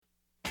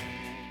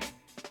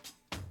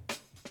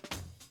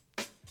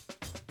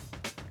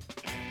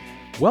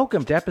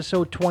Welcome to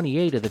episode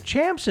 28 of the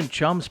Champs and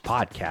Chums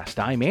podcast.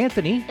 I'm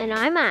Anthony. And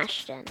I'm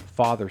Ashton.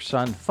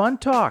 Father-son fun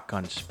talk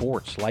on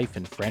sports, life,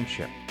 and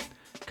friendship.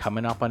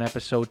 Coming up on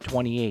episode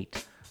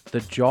 28, the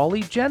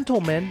Jolly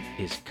Gentleman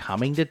is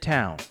coming to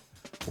town.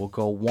 We'll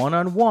go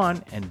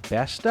one-on-one and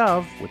best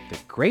of with the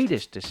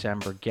greatest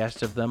December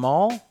guest of them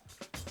all,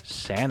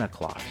 Santa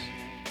Claus.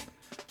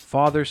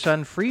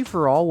 Father-son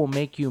free-for-all will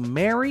make you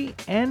merry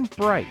and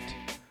bright.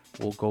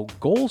 We'll go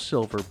gold,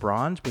 silver,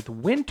 bronze with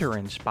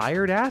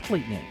winter-inspired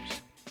athlete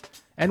names.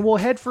 And we'll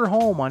head for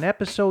home on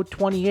episode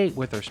 28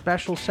 with our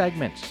special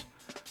segments.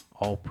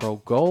 All-Pro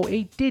Go,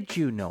 a Did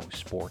You Know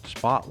Sports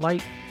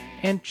Spotlight,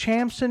 and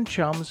Champs and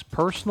Chums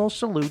personal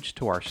salutes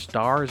to our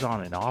stars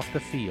on and off the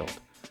field.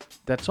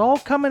 That's all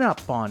coming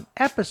up on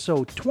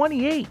episode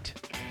 28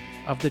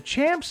 of the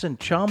Champs and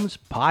Chums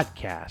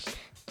podcast.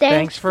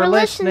 Thanks for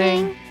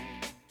listening.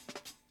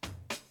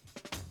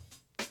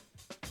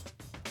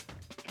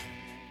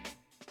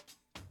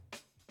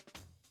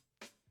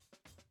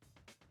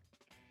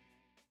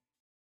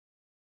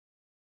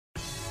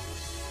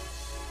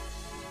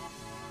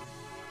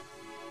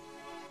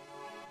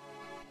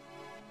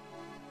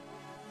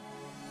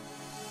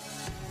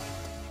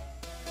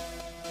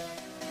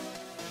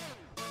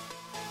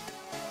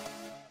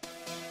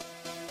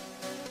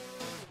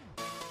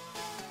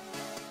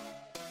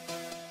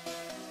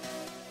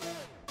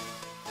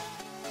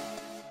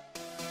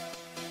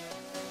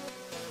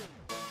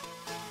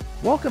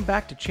 Welcome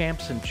back to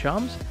Champs and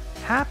Chums.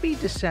 Happy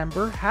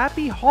December.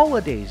 Happy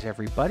holidays,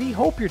 everybody.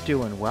 Hope you're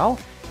doing well.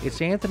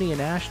 It's Anthony and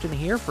Ashton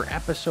here for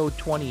episode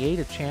 28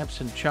 of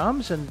Champs and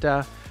Chums,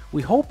 and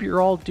we hope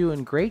you're all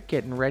doing great,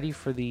 getting ready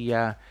for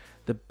the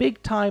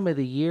big time of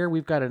the year.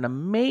 We've got an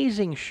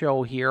amazing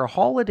show here, a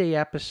holiday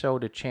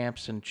episode of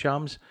Champs and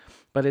Chums,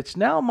 but it's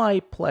now my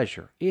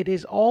pleasure. It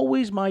is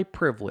always my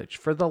privilege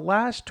for the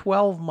last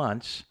 12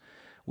 months,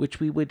 which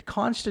we would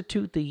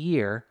constitute the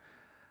year,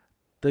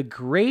 the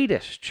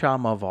greatest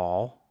chum of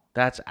all,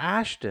 that's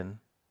Ashton,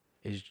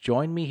 is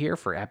joined me here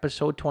for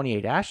episode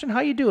 28. Ashton,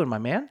 how you doing, my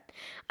man?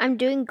 I'm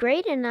doing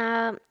great, and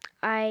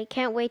I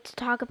can't wait to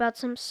talk about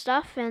some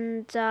stuff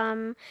and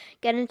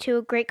get into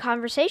a great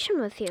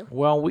conversation with you.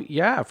 Well,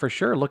 yeah, for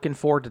sure. Looking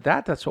forward to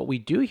that. That's what we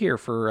do here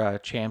for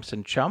Champs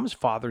and Chums,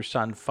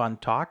 father-son fun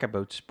talk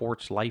about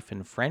sports, life,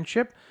 and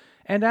friendship.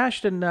 And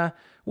Ashton,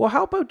 well,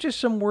 how about just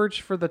some words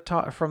for the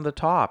from the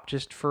top,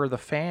 just for the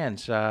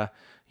fans?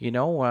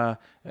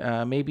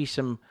 Maybe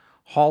some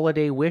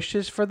holiday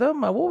wishes for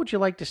them. What would you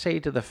like to say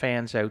to the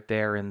fans out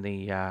there in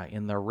the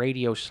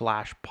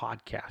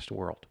radio/podcast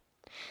world?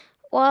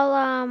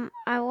 Well,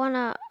 I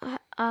want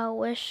to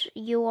wish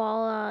you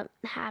all a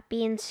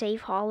happy and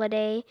safe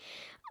holiday.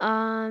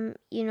 You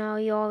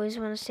always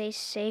want to stay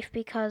safe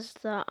because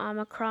the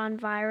Omicron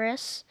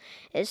virus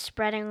is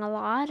spreading a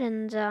lot,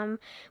 and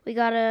we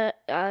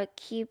gotta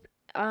keep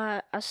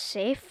us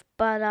safe.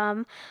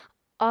 But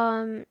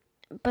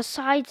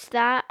besides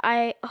that,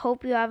 I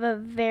hope you have a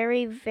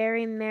very,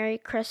 very Merry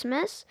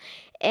Christmas,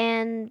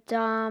 and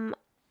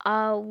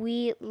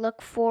we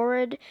look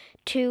forward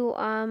to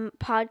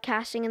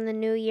podcasting in the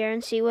new year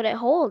and see what it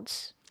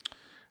holds.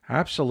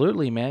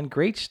 Absolutely, man.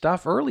 Great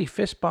stuff. Early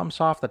fist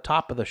bumps off the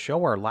top of the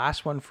show. Our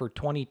last one for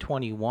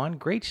 2021.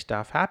 Great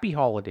stuff. Happy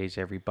holidays,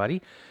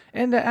 everybody.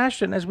 And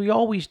Ashton, as we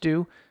always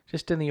do,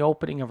 just in the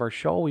opening of our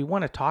show, we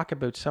want to talk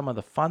about some of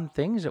the fun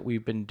things that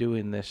we've been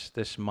doing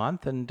this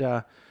month. And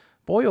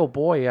boy, oh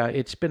boy,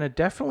 it's been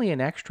definitely an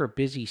extra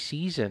busy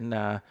season.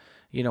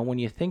 When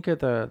you think of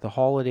the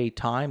holiday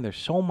time, there's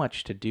so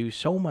much to do,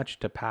 so much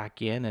to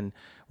pack in, and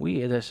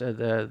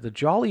the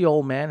jolly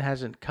old man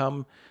hasn't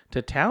come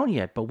to town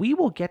yet, but we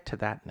will get to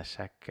that in a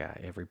sec,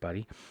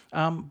 everybody.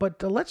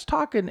 But let's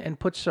talk and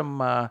put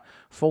some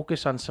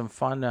focus on some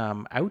fun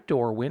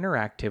outdoor winter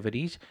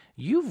activities.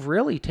 You've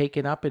really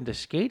taken up into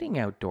skating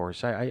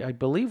outdoors. I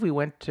believe we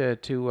went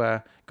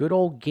to good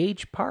old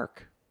Gage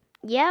Park.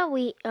 Yeah,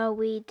 we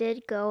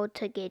did go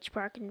to Gage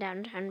Park in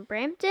downtown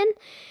Brampton.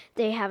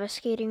 They have a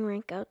skating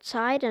rink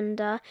outside, and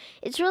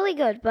it's really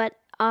good. But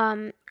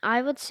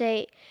I would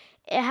say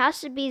it has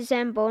to be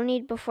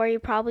Zamboni'd before you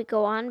probably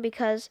go on,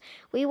 because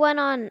we went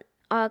on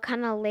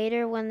kind of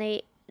later when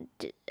they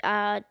did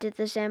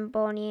the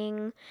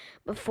Zamboniing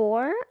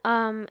before,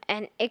 and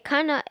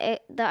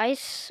the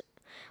ice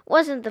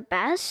wasn't the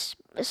best.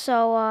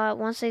 So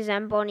once they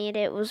Zambonied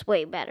it was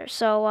way better.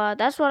 So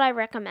that's what I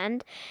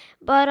recommend.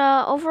 But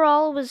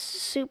overall, it was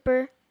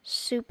super,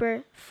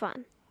 super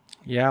fun.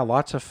 Yeah,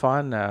 lots of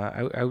fun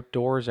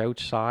outdoors,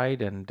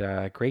 outside, and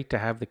great to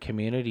have the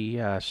community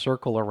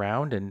circle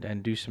around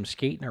and do some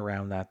skating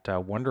around that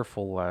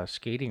wonderful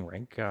skating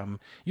rink.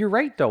 You're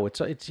right, though.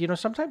 It's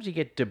sometimes you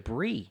get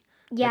debris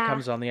that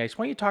comes on the ice.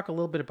 Why don't you talk a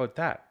little bit about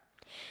that?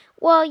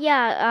 Well,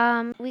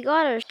 yeah, we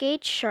got our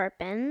skates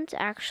sharpened,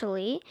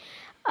 actually,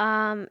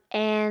 and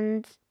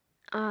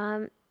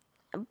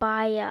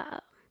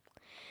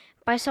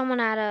by someone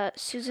at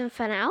Susan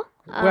Fennell.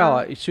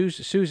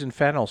 Susan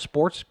Fennell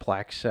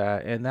Sportsplex,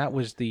 and that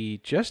was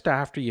just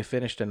after you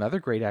finished another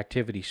great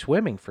activity,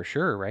 swimming, for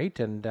sure, right?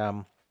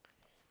 And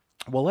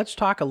Well, let's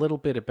talk a little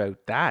bit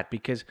about that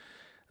because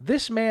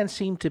this man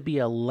seemed to be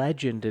a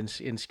legend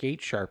in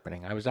skate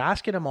sharpening. I was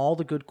asking him all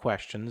the good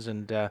questions,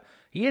 and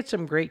he had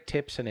some great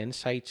tips and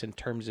insights in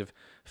terms of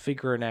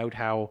figuring out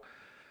how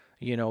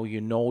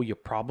you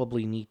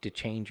probably need to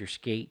change your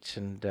skates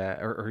and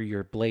or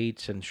your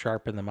blades and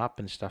sharpen them up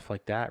and stuff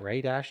like that,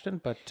 right,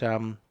 Ashton? But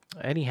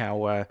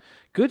anyhow,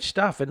 good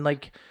stuff. And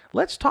like,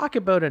 let's talk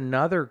about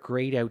another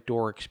great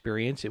outdoor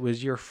experience. It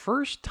was your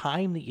first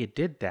time that you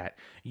did that.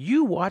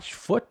 You watched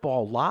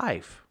football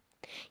live.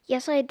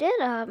 Yes, I did.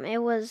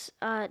 It was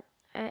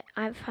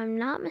if I'm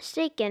not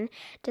mistaken,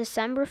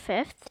 December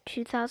 5th,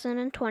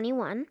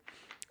 2021.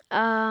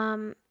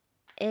 Um,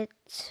 it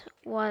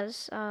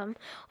was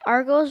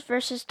Argos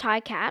versus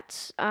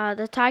Ticats.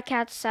 The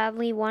Ticats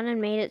sadly won and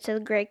made it to the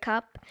Grey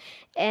Cup,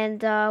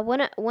 and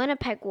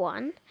Winnipeg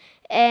won,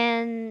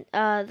 and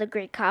the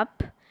Grey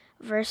Cup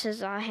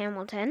versus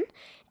Hamilton.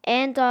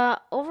 And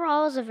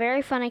overall, it was a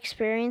very fun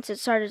experience. It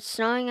started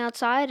snowing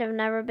outside. I've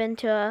never been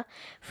to a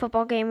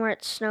football game where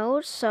it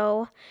snowed,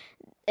 so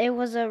it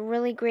was a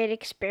really great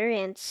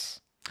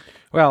experience.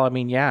 Well, I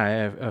mean,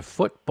 yeah, a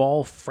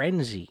football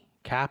frenzy.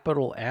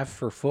 Capital F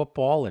for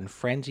football and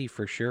frenzy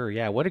for sure.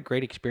 Yeah, what a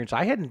great experience.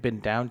 I hadn't been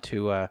down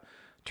to a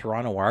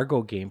Toronto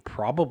Argo game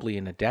probably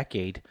in a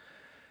decade.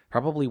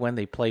 Probably when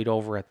they played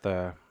over at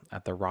the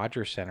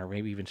Rogers Center,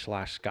 maybe even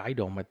slash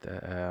Skydome at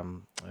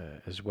the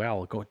as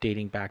well,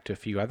 dating back to a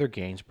few other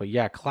games. But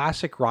yeah,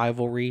 classic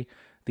rivalry.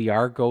 The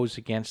Argos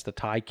against the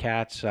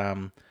Ticats.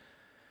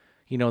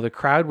 The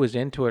crowd was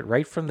into it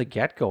right from the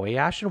get go. Hey,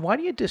 Ashton, why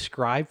do you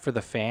describe for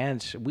the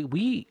fans?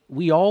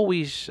 We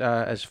always,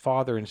 as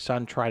father and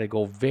son, try to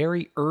go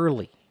very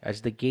early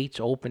as the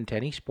gates open to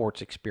any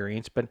sports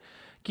experience, but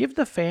give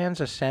the fans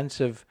a sense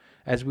of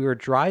as we were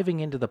driving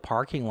into the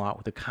parking lot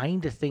with the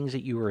kind of things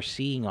that you were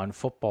seeing on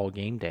football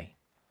game day.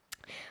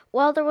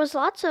 Well, there was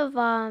lots of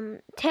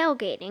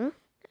tailgating,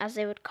 as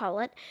they would call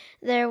it.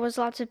 There was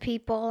lots of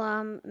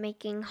people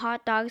making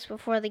hot dogs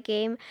before the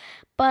game.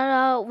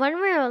 But when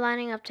we were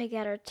lining up to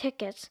get our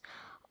tickets,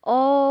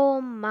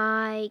 oh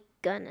my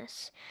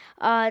goodness.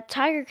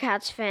 Tiger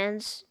Cats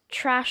fans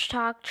trash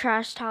talk,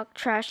 trash talk,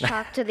 trash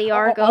talk to the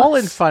All in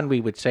Argos. fun,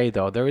 we would say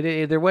though.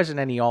 There wasn't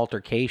any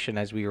altercation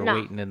as we were No.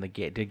 waiting in the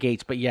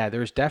gates, but yeah,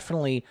 there's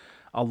definitely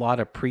a lot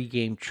of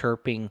pregame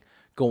chirping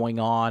going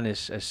on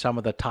as some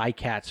of the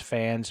Ticats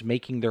fans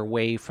making their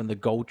way from the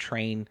GO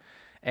train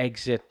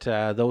exit.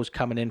 Those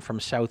coming in from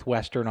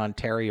southwestern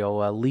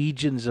Ontario,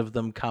 legions of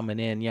them coming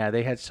in. Yeah,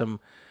 they had some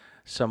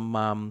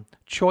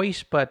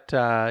choice, but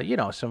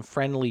some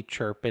friendly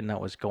chirping that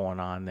was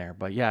going on there.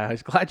 But yeah, I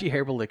was glad you were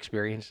able to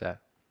experience that.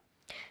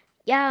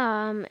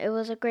 Yeah, it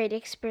was a great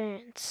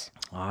experience.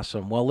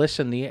 Awesome. Well,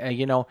 listen,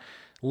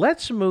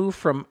 let's move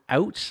from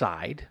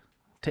outside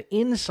to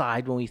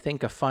inside when we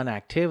think of fun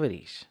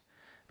activities.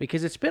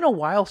 Because it's been a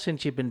while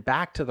since you've been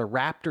back to the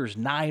Raptors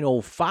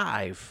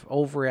 905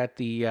 over at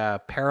the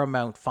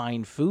Paramount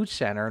Fine Food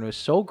Center, and it was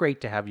so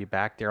great to have you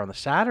back there on the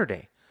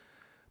Saturday.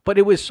 But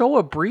it was so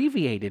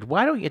abbreviated.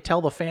 Why don't you tell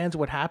the fans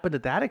what happened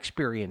at that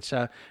experience?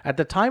 At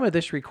the time of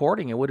this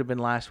recording, it would have been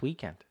last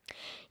weekend.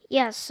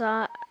 Yes,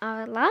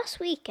 last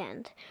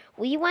weekend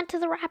we went to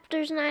the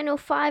Raptors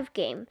 905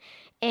 game,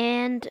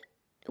 and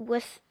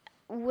with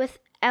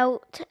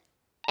without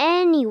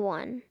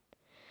anyone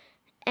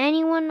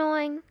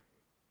knowing,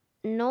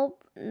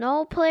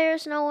 no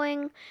players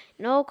knowing,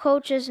 no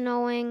coaches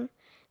knowing,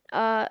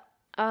 uh,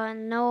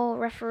 no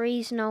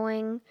referees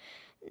knowing,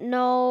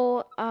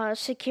 no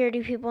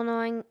security people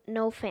knowing,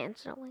 no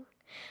fans knowing,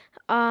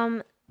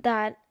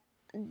 that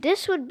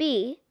this would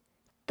be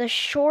the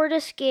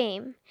shortest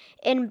game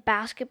in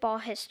basketball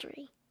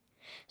history.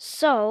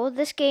 So,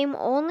 this game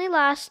only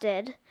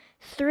lasted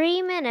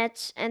 3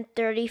 minutes and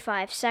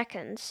 35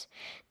 seconds.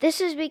 This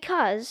is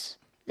because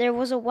there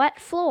was a wet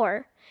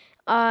floor,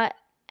 uh,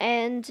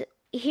 and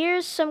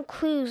here's some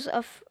clues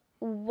of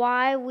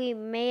why we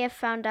may have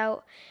found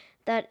out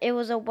that it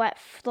was a wet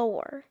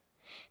floor.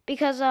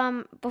 Because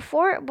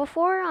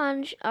before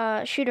on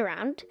shoot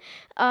around,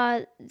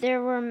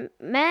 there were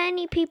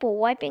many people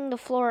wiping the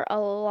floor a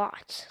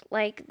lot.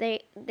 Like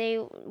they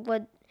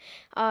would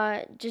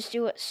just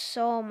do it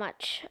so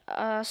much.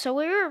 So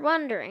we were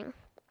wondering.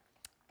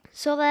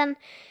 So then,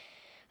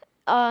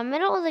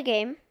 middle of the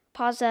game,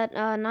 pause at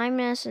 9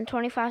 minutes and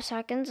 25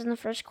 seconds in the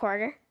first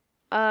quarter.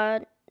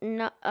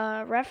 No,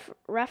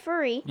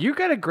 referee. You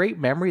got a great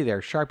memory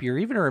there, Sharp. You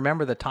even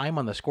remember the time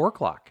on the score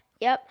clock.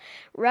 Yep.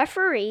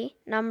 Referee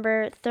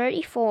number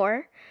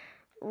 34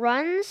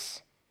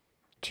 runs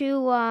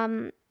to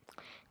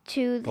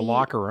The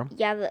locker room.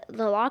 Yeah,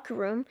 the locker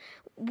room.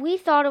 We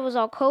thought it was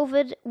all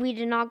COVID. We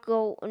did not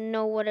go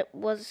know what it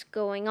was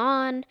going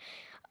on.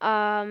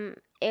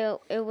 It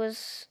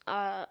was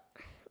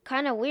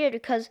kind of weird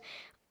because,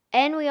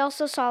 and we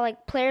also saw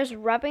like players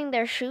rubbing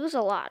their shoes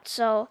a lot.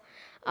 So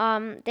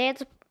they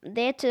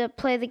had to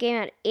play the game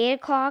at 8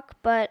 o'clock,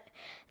 but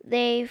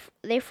they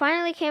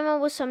finally came up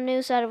with some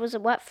news that it was a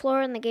wet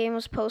floor and the game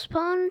was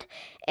postponed.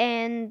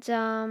 And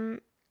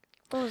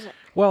What was it?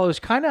 Well, it was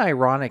kind of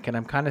ironic, and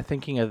I'm kind of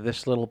thinking of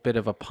this little bit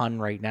of a pun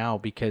right now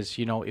because,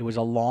 it was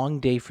a long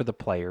day for the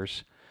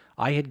players.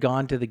 I had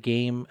gone to the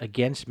game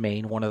against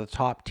Maine, one of the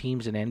top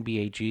teams in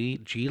NBA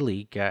G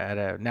League,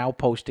 now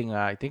posting,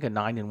 I think, a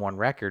 9-1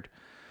 record.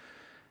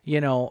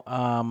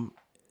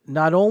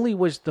 Not only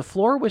was the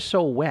floor was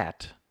so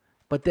wet,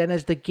 but then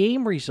as the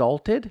game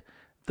resulted,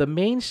 the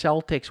Maine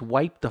Celtics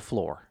wiped the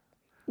floor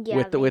Yeah,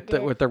 with the they with the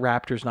did. with the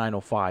Raptors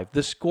 905.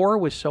 The score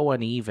was so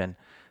uneven.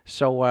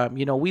 So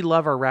we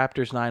love our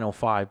Raptors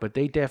 905, but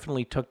they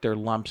definitely took their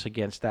lumps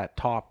against that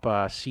top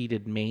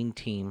seeded Maine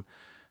team,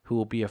 who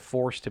will be a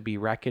force to be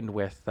reckoned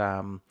with.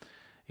 I'm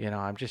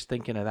just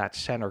thinking of that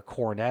center.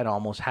 Cornette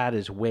almost had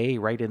his way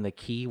right in the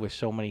key with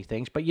so many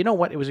things. But you know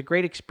what? It was a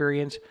great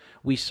experience.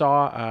 We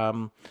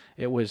saw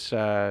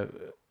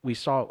we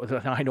saw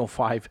the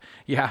 905.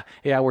 Yeah.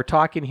 We're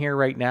talking here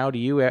right now to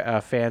you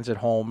fans at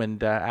home,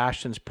 and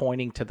Ashton's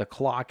pointing to the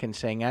clock and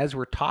saying, as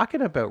we're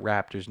talking about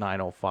Raptors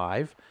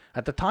 905,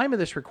 at the time of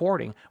this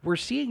recording, we're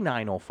seeing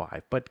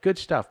 905. But good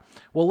stuff.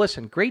 Well,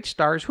 listen, great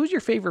stars. Who's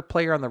your favorite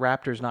player on the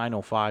Raptors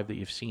 905 that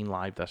you've seen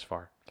live thus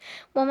far?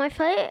 Well, my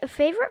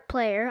favorite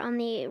player on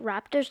the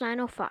Raptors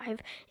 905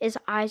 is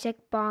Isaac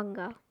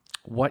Bonga.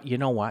 You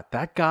know what?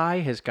 That guy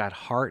has got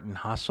heart and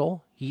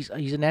hustle. He's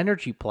an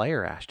energy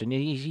player, Ashton.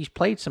 He's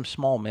played some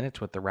small minutes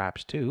with the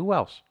Raps too. Who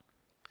else?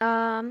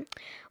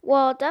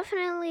 Well,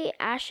 definitely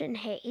Ashton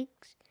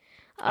Higgs.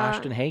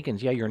 Ashton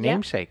Hagens. Yeah, your Yep.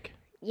 namesake.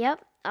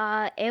 Yep.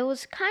 It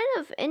was kind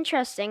of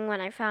interesting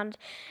when I found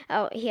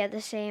out he had the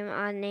same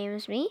name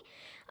as me.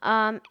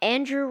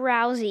 Andrew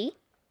Rousey.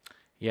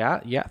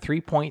 Yeah.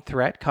 3-point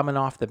threat coming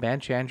off the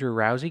bench. Andrew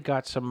Rousey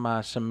got some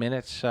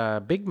minutes,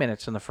 big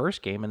minutes in the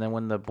first game, and then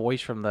when the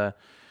boys from the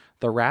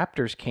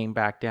Raptors came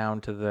back down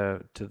to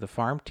the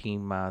farm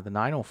team, the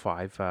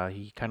 905,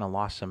 he kind of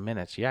lost some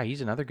minutes. Yeah,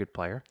 he's another good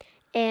player.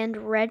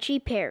 And Reggie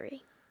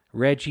Perry.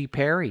 Reggie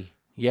Perry.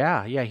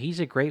 Yeah, he's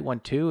a great one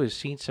too. Has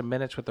seen some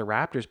minutes with the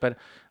Raptors, but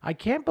I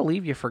can't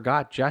believe you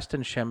forgot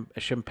Justin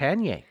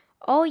Champagne.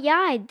 Oh,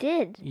 yeah, I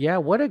did. Yeah,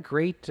 what a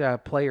great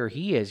player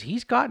he is.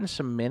 He's gotten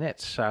some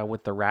minutes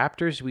with the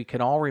Raptors. We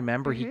can all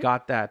remember he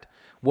got that,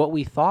 what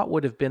we thought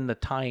would have been the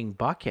tying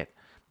bucket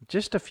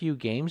just a few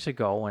games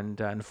ago,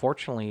 and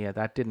unfortunately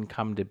that didn't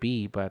come to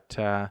be. But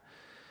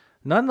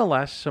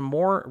nonetheless, some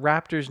more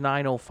Raptors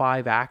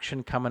 905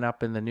 action coming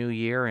up in the new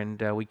year,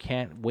 and we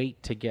can't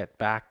wait to get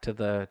back to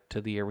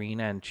the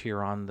arena and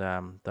cheer on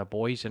the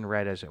boys in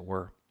red, as it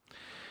were.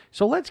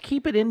 So let's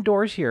keep it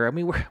indoors here. I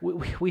mean,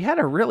 we had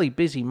a really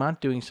busy month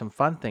doing some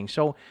fun things.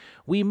 So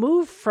we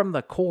moved from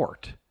the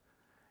court,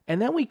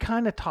 and then we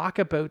kind of talk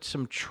about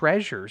some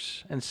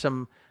treasures and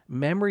some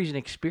memories and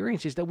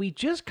experiences that we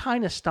just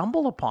kind of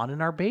stumble upon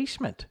in our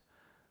basement.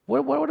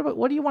 What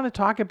do you want to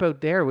talk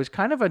about there? It was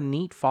kind of a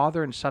neat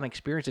father and son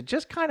experience. It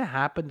just kind of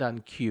happened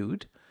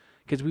uncued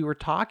because we were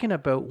talking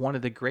about one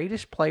of the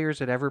greatest players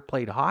that ever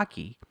played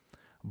hockey,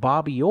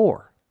 Bobby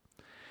Orr.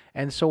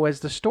 And so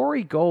as the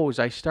story goes,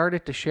 I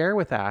started to share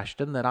with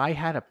Ashton that I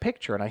had a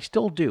picture, and I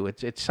still do.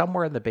 It's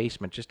somewhere in the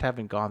basement, just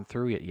haven't gone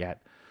through it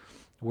yet,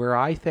 where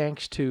I,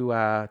 thanks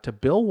to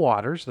Bill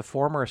Waters, the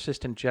former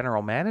assistant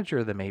general manager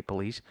of the Maple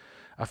Leafs,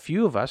 a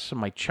few of us, some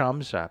of my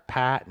chums,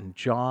 Pat and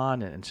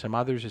John, and some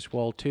others as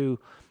well too,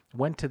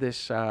 went to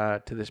this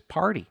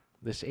party,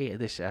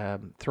 this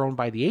thrown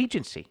by the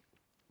agency.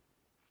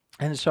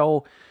 And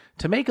so,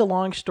 to make a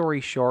long story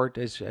short,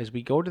 as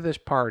we go to this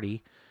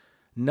party,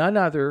 none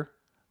other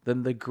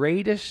than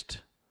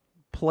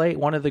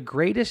one of the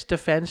greatest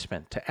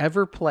defensemen to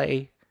ever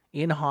play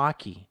in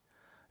hockey,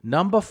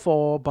 number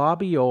 4,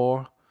 Bobby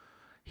Orr.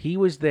 He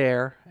was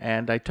there,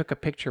 and I took a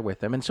picture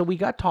with him. And so we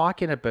got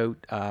talking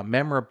about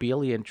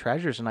memorabilia and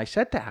treasures, and I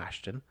said to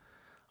Ashton,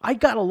 I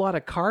got a lot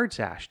of cards,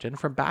 Ashton,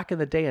 from back in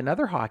the day.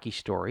 Another hockey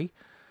story.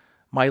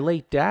 My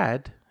late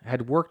dad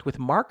had worked with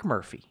Mark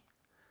Murphy.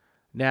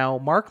 Now,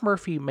 Mark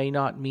Murphy may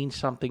not mean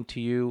something to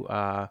you,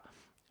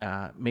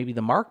 maybe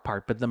the Mark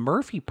part, but the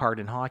Murphy part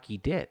in hockey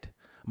did.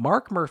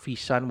 Mark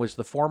Murphy's son was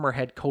the former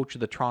head coach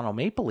of the Toronto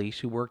Maple Leafs,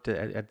 who worked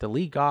at the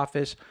league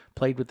office,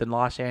 played with the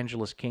Los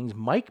Angeles Kings,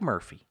 Mike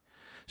Murphy.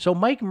 So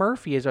Mike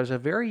Murphy, as I was a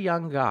very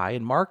young guy,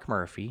 and Mark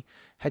Murphy,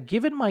 had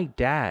given my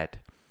dad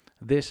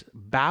this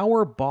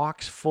Bauer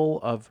box full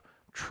of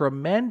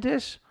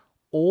tremendous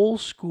old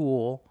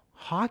school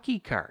hockey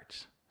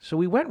cards. So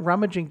we went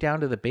rummaging down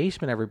to the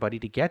basement, everybody,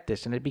 to get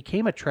this, and it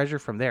became a treasure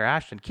from there.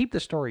 Ashton, keep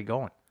the story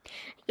going.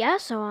 Yeah,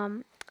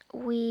 so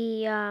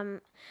we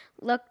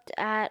looked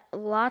at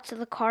lots of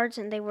the cards,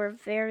 and they were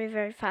very,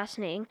 very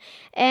fascinating.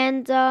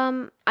 And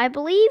I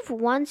believe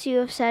once you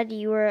have said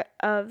you were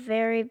a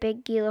very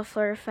big Guy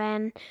Lafleur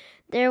fan,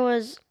 there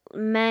was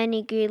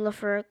many Guy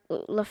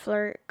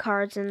Lafleur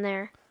cards in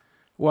there.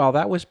 Well,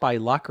 that was by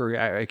luck or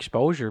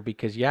exposure,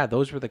 because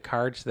those were the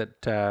cards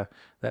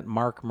that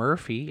Mark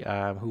Murphy,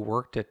 who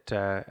worked at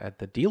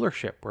the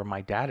dealership where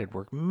my dad had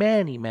worked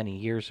many, many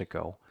years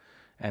ago.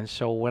 And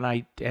so when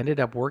I ended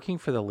up working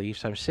for the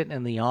Leafs, I'm sitting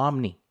in the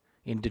Omni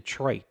in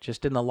Detroit,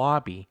 just in the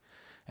lobby,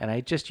 and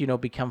I just,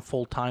 become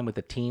full time with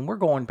the team. We're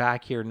going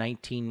back here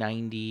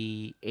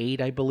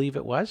 1998, I believe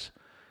it was.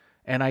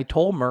 And I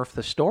told Murph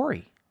the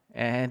story,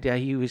 and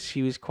he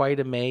was quite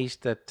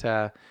amazed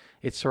that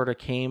it sort of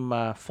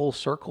came full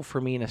circle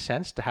for me in a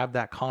sense to have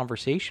that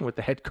conversation with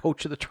the head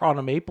coach of the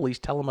Toronto Maple Leafs,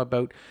 tell him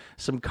about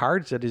some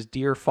cards that his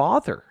dear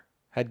father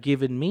had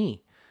given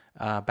me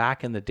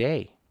back in the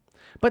day.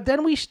 But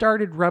then we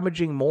started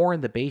rummaging more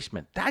in the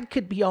basement. That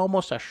could be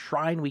almost a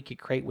shrine we could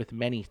create with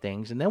many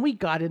things. And then we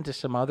got into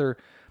some other,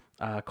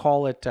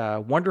 call it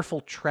wonderful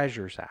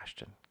treasures,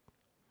 Ashton.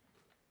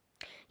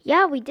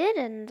 Yeah, we did,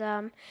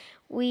 and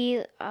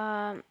we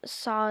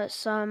saw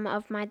some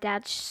of my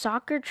dad's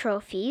soccer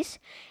trophies.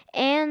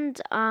 And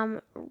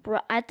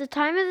at the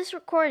time of this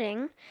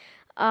recording,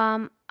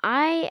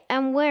 I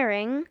am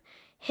wearing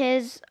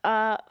his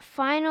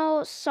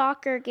final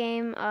soccer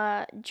game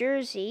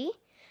jersey.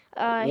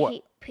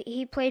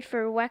 He played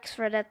for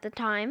Wexford at the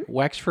time.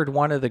 Wexford,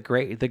 one of the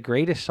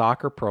greatest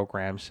soccer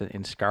programs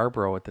in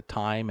Scarborough at the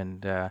time,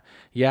 and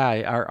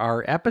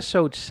our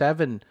episode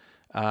 7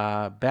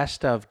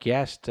 best of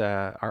guest,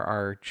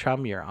 our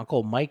chum, your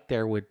Uncle Mike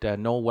there would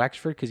know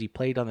Wexford because he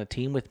played on the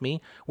team with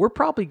me. We're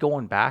probably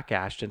going back,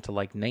 Ashton, to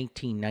like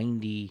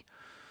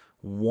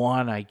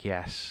 1991, I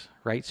guess,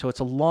 right? So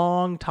it's a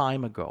long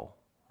time ago,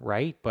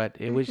 right? But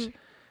it was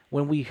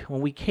when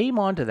we came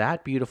onto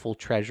that beautiful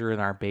treasure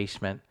in our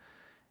basement.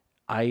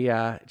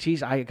 I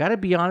gotta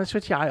be honest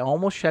with you. I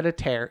almost shed a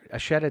tear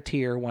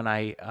when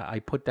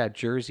I put that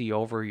jersey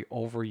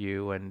over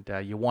you, and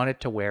you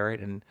wanted to wear it,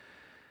 and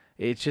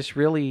it's just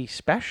really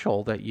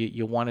special that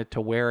you wanted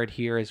to wear it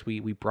here as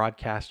we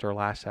broadcast our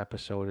last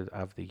episode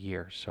of the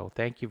year. So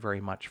thank you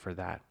very much for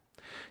that.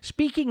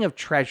 Speaking of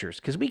treasures,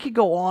 because we could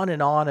go on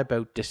and on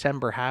about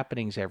December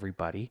happenings,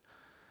 everybody,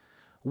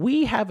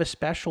 we have a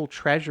special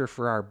treasure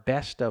for our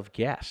best of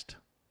guest.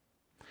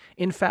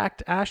 In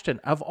fact, Ashton,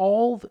 of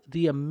all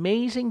the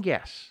amazing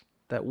guests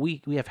that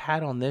we have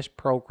had on this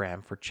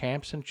program for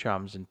Champs and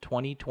Chums in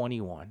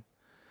 2021,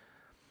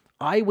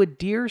 I would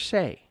dare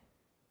say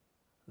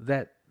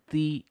that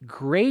the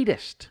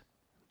greatest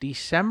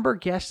December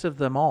guest of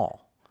them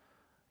all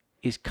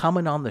is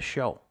coming on the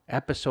show,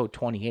 episode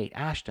 28.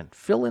 Ashton,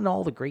 fill in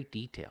all the great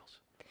details.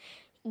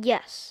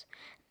 Yes,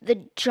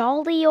 the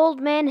jolly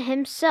old man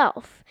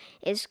himself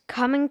is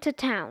coming to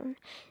town.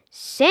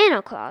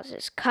 Santa Claus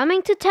is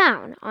coming to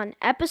town on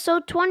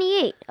episode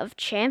 28 of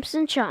Champs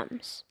and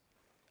Chums.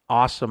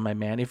 Awesome, my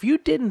man. If you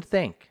didn't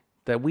think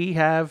that we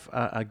have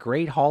a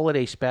great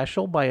holiday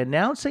special by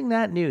announcing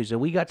that news, that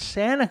we got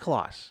Santa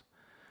Claus,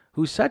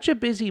 who's such a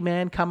busy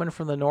man coming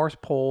from the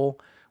North Pole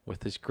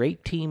with his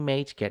great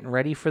teammates, getting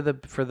ready for the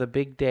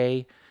big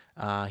day.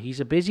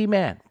 He's a busy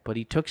man, but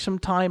he took some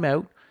time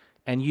out,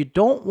 and you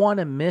don't want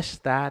to miss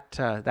that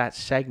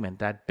segment,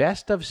 that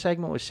best of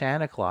segment with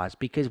Santa Claus,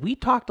 because we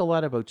talked a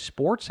lot about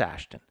sports,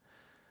 Ashton.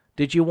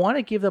 Did you want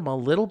to give them a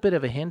little bit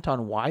of a hint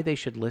on why they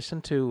should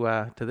listen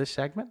to this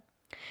segment?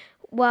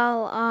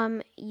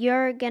 Well,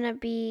 you're gonna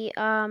be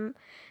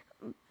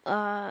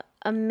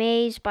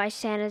amazed by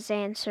Santa's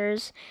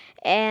answers,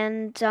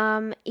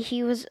 and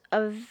he was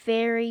a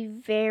very,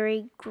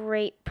 very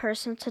great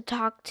person to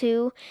talk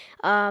to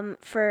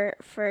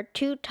for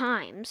 2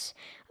 times.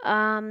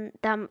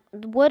 That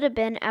would have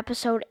been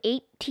episode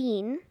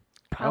 18.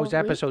 That was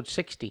episode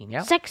 16,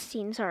 yeah?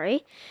 16,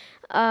 sorry.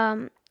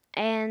 And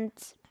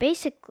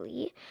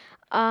basically,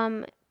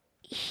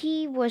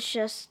 he was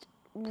just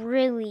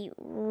really,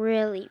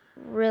 really,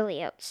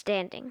 really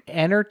outstanding.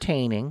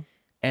 Entertaining,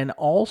 and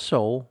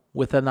also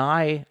with an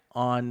eye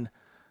on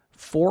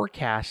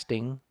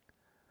forecasting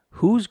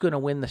who's going to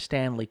win the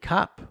Stanley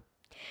Cup.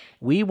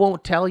 We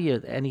won't tell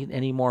you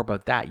any more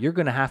about that. You're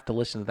going to have to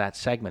listen to that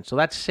segment. So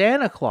that's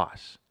Santa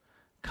Claus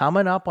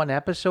coming up on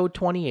episode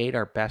 28,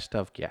 our best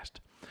of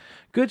guest.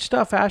 Good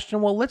stuff,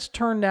 Ashton. Well, let's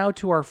turn now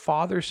to our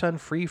Father-Son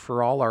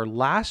Free-for-All, our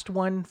last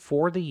one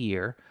for the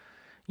year.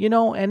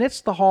 And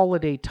it's the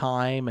holiday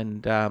time,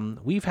 and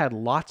we've had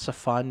lots of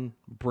fun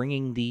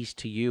bringing these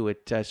to you.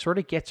 It sort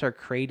of gets our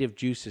creative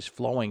juices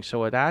flowing. So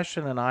what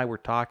Ashton and I were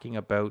talking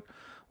about,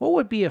 what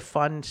would be a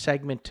fun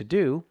segment to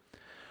do,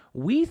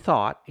 we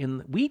thought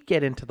we'd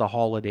get into the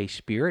holiday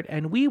spirit,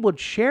 and we would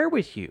share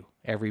with you,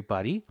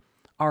 everybody,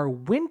 our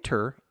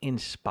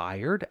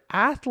winter-inspired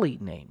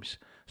athlete names.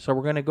 So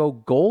we're going to go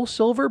gold,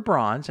 silver,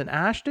 bronze, and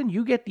Ashton,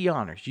 you get the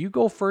honors. You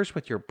go first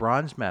with your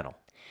bronze medal.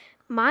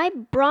 My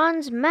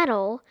bronze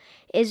medal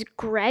is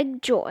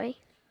Greg Joy.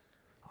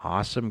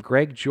 Awesome,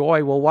 Greg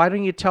Joy. Well, why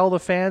don't you tell the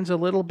fans a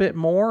little bit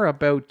more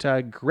about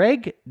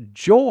Greg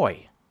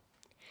Joy?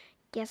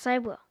 Yes, I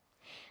will.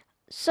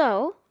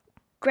 So,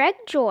 Greg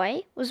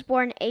Joy was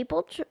born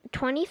April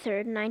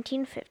 23rd,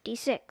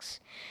 1956.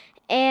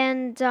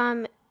 And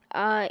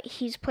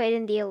he's played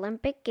in the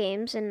Olympic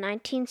Games in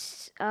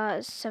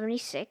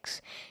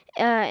 1976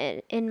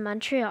 in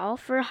Montreal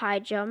for high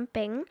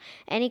jumping,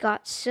 and he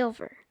got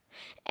silver.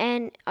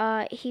 And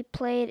he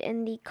played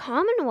in the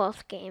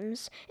Commonwealth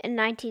Games in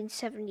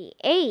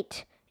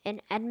 1978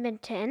 in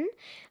Edmonton,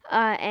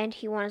 and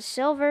he won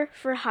silver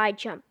for high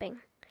jumping.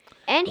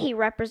 And he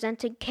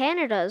represented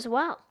Canada as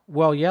well.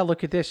 Well, yeah,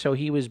 look at this. So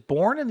he was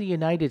born in the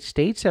United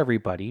States,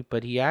 everybody,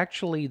 but he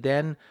actually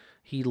then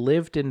he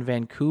lived in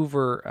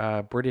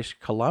Vancouver, British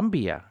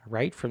Columbia,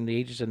 right, from the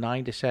ages of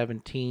 9 to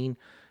 17.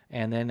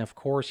 And then, of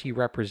course, he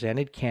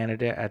represented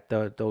Canada at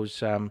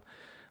those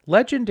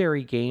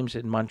legendary games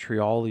in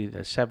Montreal,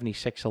 the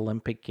 76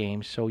 Olympic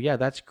Games. So, yeah,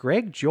 that's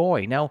Greg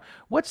Joy. Now,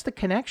 what's the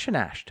connection,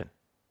 Ashton?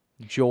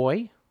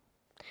 Joy?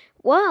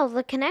 Well,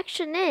 the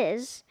connection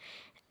is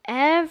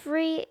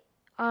every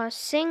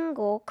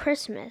single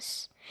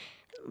Christmas,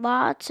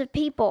 lots of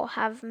people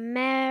have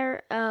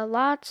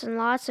lots and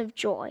lots of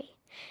joy.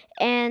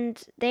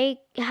 And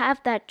they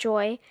have that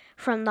joy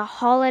from the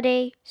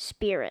holiday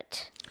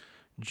spirit.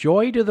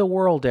 Joy to the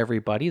world,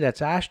 everybody.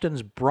 That's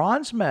Ashton's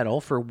bronze medal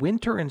for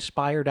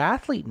winter-inspired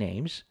athlete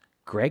names,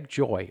 Greg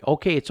Joy.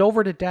 Okay, it's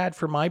over to Dad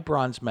for my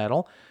bronze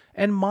medal.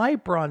 And my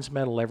bronze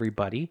medal,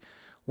 everybody,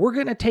 we're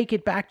going to take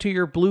it back to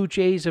your Blue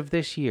Jays of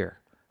this year.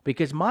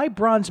 Because my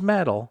bronze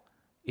medal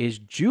is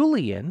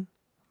Julian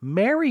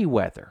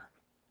Merryweather.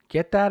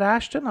 Get that,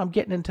 Ashton? I'm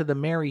getting into the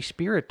merry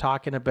spirit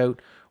talking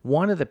about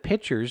one of the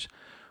pitchers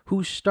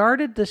who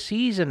started the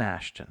season,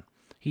 Ashton.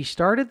 He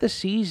started the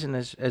season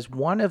as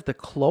one of the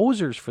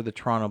closers for the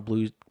Toronto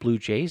Blue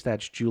Jays.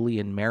 That's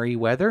Julian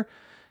Merryweather.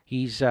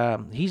 He's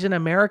an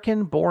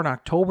American, born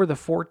October the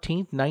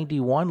 14th,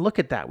 91. Look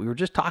at that. We were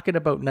just talking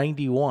about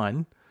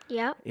 91.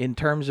 Yep. In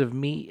terms of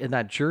me in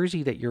that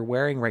jersey that you're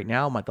wearing right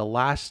now, the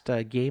last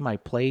game I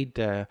played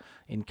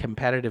in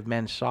competitive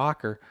men's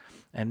soccer,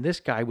 and this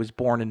guy was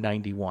born in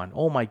 91.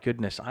 Oh my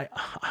goodness,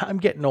 I'm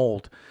getting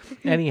old.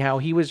 Anyhow,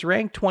 he was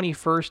ranked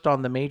 21st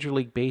on the Major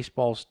League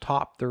Baseball's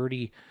top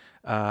 30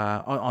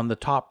 on the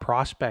top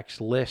prospects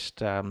list.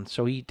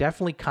 So he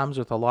definitely comes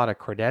with a lot of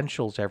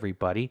credentials,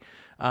 everybody.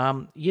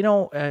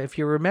 If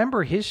you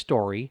remember his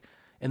story,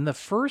 in the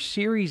first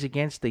series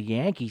against the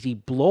Yankees, he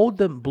blown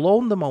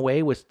them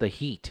away with the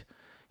heat.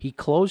 He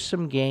closed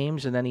some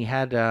games, and then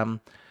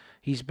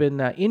he's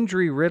been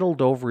injury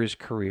riddled over his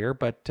career.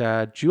 But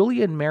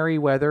Julian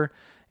Merryweather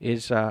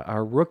is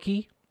a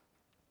rookie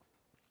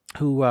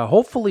who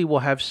hopefully will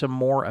have some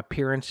more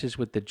appearances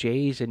with the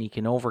Jays, and he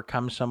can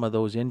overcome some of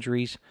those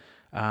injuries.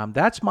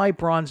 That's my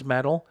bronze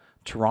medal,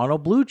 Toronto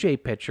Blue Jay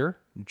pitcher,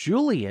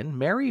 Julian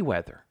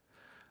Merryweather.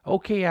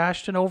 Okay,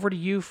 Ashton, over to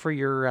you for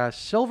your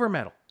silver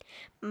medal.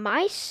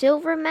 My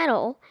silver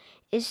medal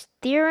is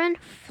Theoren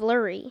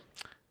Fleury.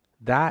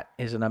 That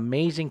is an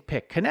amazing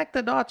pick. Connect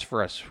the dots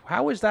for us.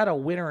 How is that a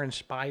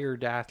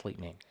winter-inspired athlete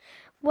name?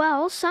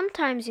 Well,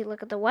 sometimes you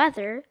look at the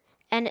weather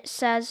and it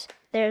says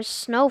there's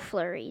snow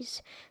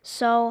flurries.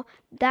 So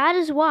that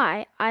is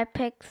why I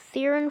picked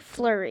Theoren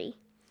Fleury.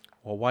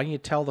 Well, why don't you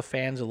tell the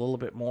fans a little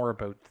bit more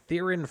about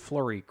Theoren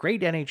Fleury,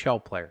 great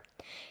NHL player.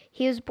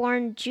 He was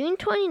born June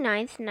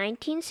 29th,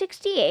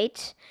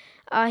 1968.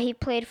 He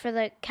played for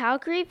the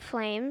Calgary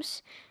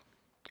Flames,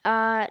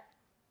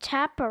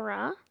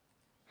 Tapara,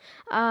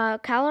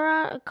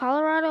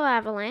 Colorado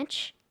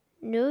Avalanche,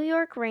 New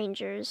York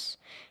Rangers,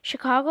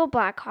 Chicago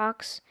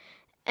Blackhawks,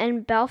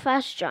 and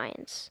Belfast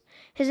Giants.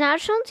 His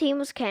national team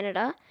was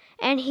Canada,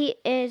 and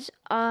his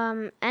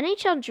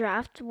NHL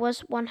draft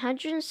was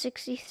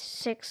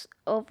 166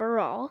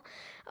 overall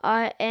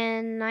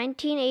in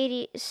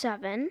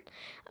 1987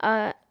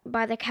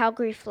 by the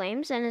Calgary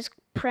Flames, and his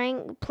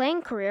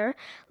playing career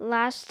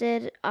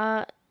lasted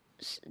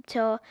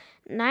till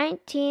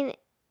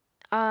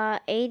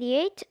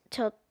 1988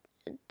 to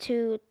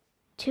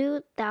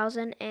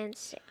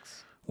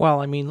 2006.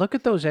 Well, I mean, look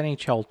at those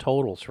NHL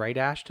totals, right,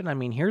 Ashton? I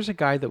mean, here's a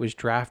guy that was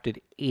drafted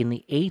in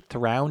the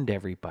 8th round,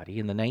 everybody,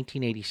 in the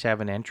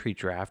 1987 entry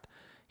draft.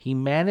 He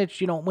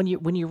managed, when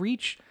you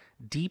reach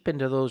deep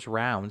into those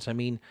rounds, I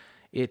mean,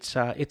 it's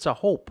a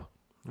hope,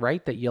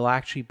 right, that you'll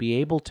actually be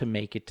able to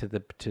make it to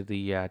the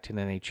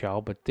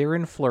NHL. But they're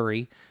in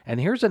Fleury, and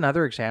here's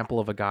another example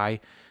of a guy.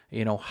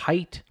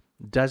 Height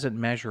doesn't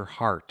measure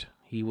heart.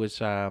 He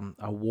was a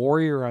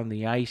warrior on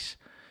the ice.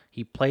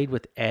 He played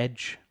with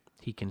edge.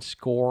 He can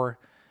score.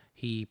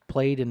 He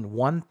played in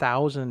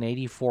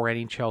 1,084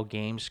 NHL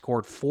games,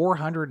 scored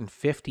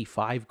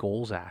 455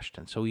 goals,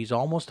 Ashton. So he's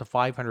almost a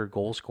 500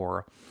 goal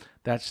scorer.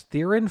 That's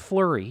Theoren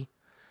Fleury.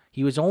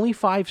 He was only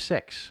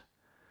 5'6".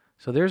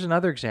 So there's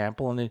another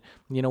example. And,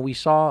 we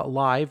saw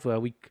live.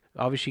 We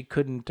obviously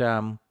couldn't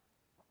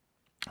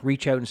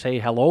reach out and say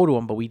hello to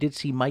him, but we did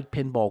see Mike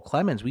Pinball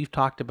Clemens. We've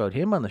talked about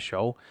him on the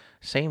show.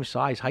 Same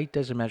size. Height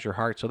doesn't measure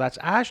heart. So that's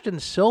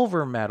Ashton's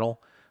silver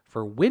medal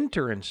for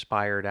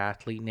winter-inspired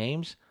athlete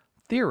names,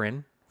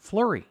 Theoren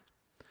Fleury.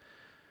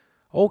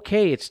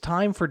 Okay, it's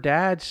time for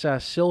Dad's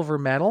silver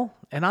medal,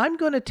 and I'm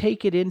going to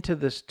take it into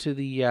this to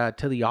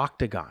the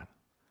octagon,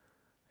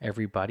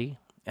 everybody,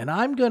 and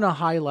I'm going to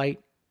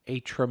highlight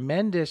a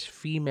tremendous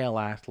female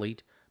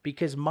athlete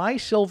because my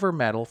silver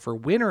medal for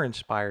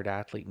winter-inspired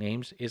athlete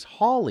names is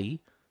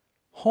Holly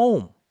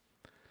Holm.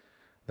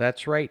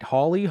 That's right,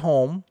 Holly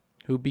Holm,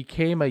 who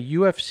became a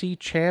UFC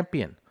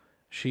champion.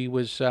 She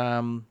was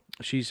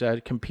she's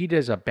competed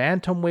as a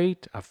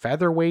bantamweight, a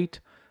featherweight,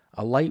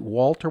 a light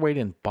welterweight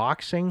in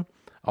boxing,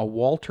 a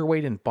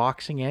welterweight in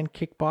boxing and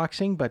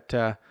kickboxing. But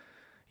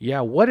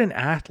yeah, what an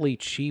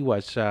athlete she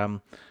was.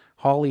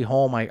 Holly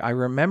Holm. I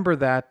remember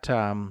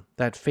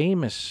that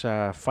famous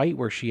fight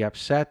where she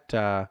upset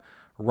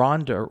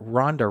Ronda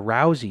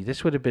Rousey.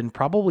 This would have been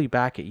probably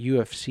back at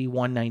UFC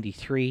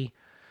 193,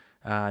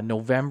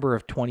 November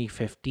of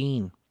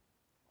 2015,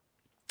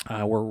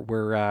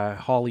 where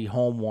Holly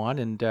Holm won.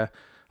 And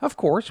of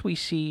course, we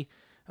see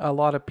a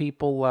lot of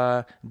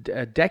people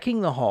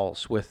decking the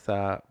halls with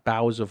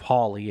boughs of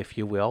holly, if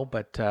you will.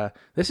 But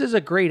this is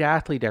a great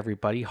athlete,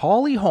 everybody.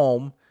 Holly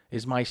Holm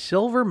is my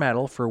silver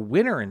medal for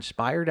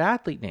winner-inspired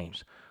athlete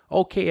names.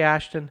 Okay,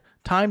 Ashton,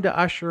 time to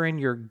usher in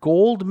your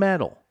gold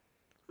medal.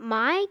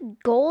 My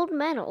gold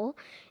medal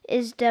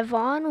is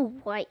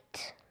Devon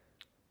White.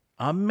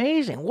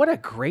 Amazing. What a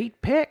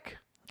great pick.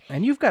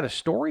 And you've got a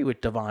story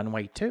with Devon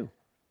White, too.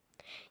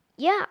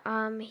 Yeah,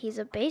 he's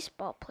a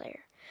baseball player.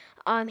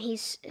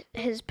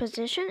 His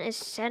position is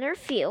center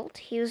field.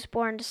 He was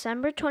born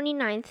December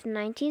 29th,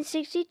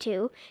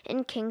 1962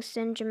 in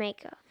Kingston,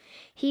 Jamaica.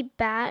 He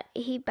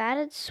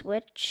batted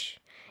switch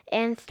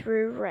and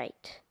threw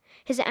right.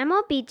 His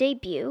MLB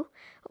debut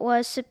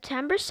was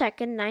September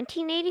 2nd,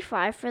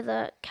 1985 for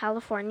the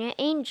California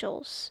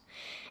Angels,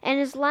 and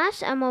his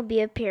last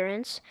MLB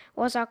appearance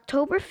was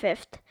October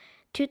 5th,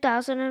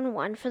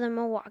 2001 for the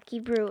Milwaukee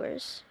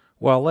Brewers.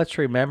 Well, let's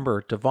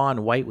remember,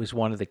 Devon White was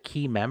one of the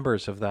key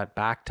members of that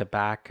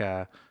back-to-back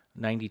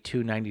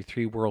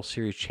 92-93 World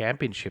Series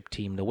championship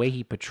team. The way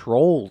he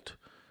patrolled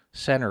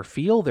center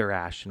field there,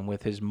 Ashton,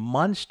 with his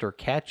monster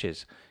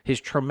catches,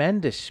 his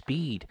tremendous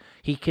speed.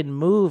 He can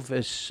move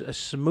as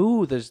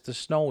smooth as the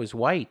snow is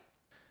white.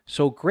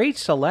 So great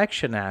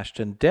selection,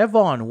 Ashton.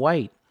 Devon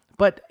White.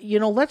 But,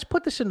 let's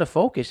put this into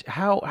focus.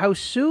 How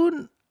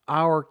soon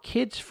our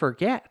kids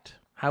forget.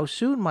 How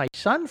soon my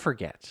son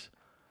forgets.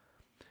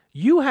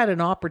 You had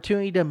an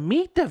opportunity to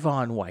meet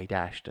Devon White,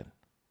 Ashton.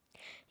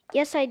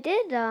 Yes, I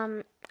did.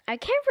 I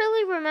can't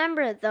really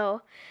remember it,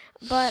 though.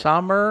 But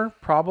summer,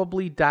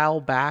 probably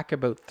dial back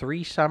about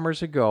 3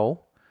 summers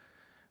ago.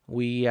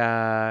 We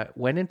hopped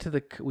into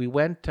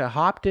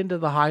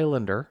the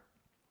Highlander.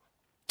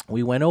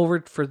 We went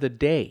over for the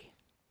day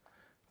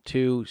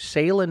to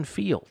Salem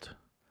Field.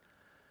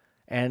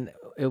 And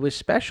it was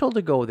special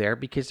to go there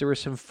because there were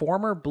some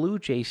former Blue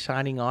Jays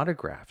signing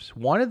autographs.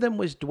 One of them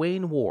was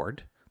Dwayne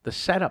Ward, the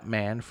setup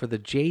man for the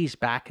Jays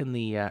back in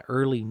the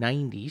early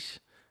 90s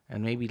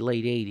and maybe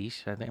late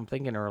 80s. I'm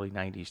thinking early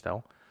 90s,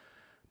 though.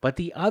 But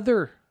the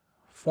other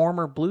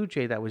former Blue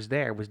Jay that was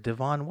there was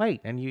Devon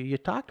White, and you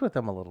talked with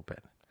him a little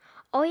bit.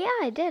 Oh, yeah,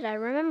 I did. I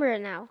remember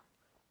it now.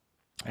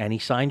 And he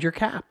signed your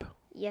cap.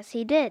 Yes,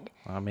 he did.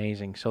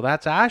 Amazing. So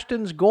that's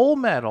Ashton's gold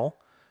medal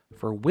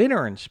for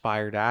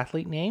winner-inspired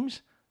athlete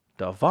names,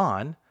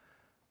 Devon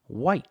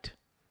White.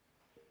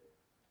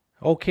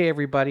 Okay,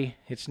 everybody,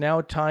 it's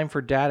now time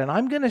for Dad, and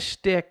I'm going to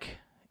stick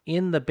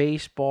in the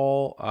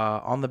baseball,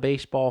 on the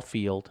baseball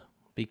field,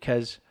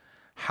 because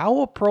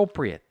how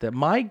appropriate that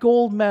my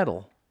gold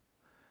medal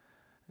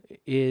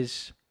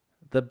is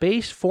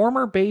the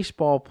former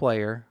baseball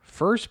player,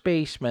 first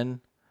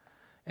baseman,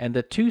 and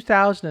the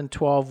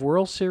 2012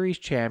 World Series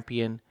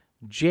champion,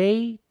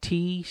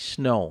 J.T.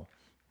 Snow.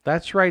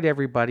 That's right,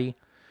 everybody.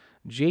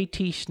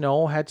 J.T.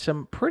 Snow had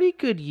some pretty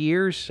good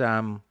years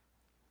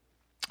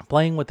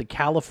playing with the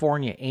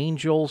California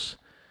Angels,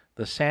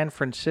 the San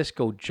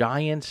Francisco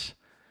Giants.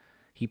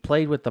 He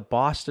played with the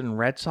Boston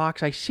Red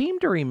Sox. I seem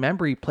to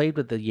remember he played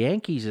with the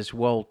Yankees as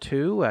well,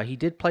 too. He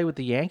did play with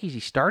the Yankees. He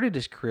started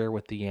his career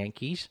with the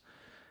Yankees.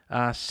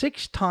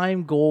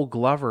 6-time Gold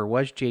Glover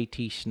was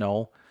J.T.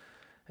 Snow.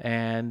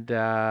 And,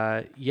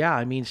 he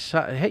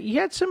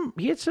had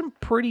some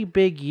pretty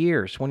big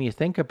years when you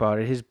think about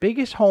it. His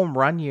biggest home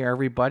run year,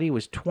 everybody,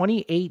 was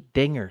 28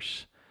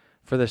 dingers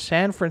for the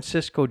San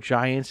Francisco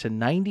Giants in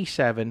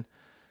 97.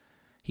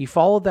 He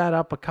followed that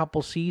up a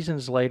couple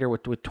seasons later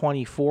with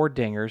 24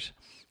 dingers.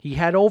 He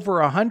had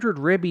over 100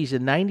 ribbies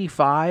in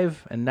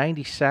 95 and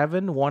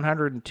 97,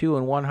 102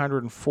 and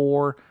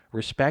 104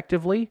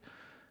 respectively.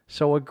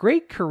 So a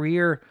great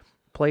career,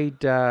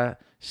 played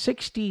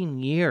 16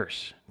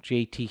 years,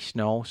 J.T.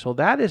 Snow. So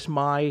that is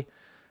my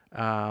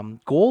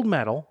gold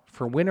medal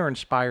for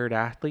winner-inspired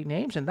athlete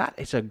names, and that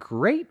is a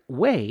great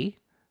way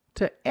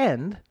to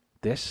end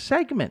this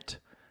segment.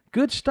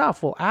 Good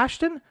stuff. Well,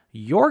 Ashton,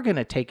 you're going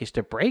to take us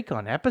to break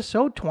on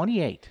episode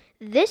 28.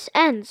 This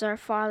ends our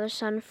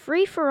Father-Son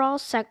Free-for-All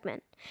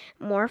segment.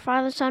 More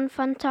Father-Son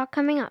Fun Talk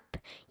coming up.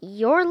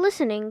 You're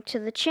listening to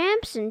the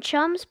Champs and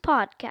Chums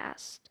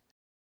podcast.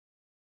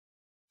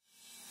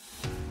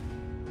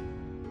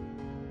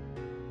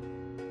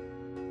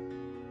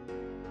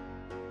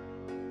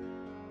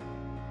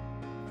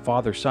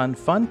 Father-Son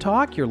Fun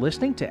Talk, you're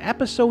listening to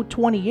episode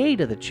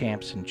 28 of the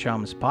Champs and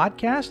Chums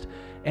podcast.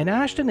 And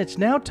Ashton, it's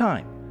now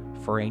time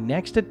for a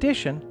next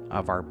edition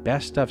of our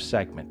Best Of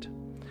segment.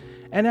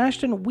 And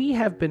Ashton, we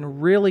have been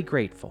really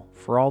grateful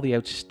for all the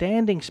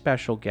outstanding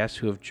special guests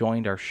who have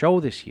joined our show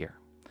this year.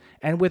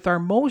 And with our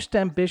most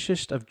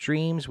ambitious of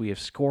dreams, we have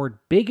scored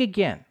big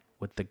again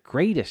with the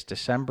greatest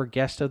December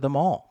guest of them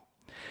all.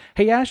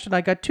 Hey, Ashton,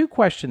 I got two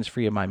questions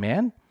for you, my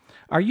man.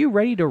 Are you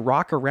ready to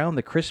rock around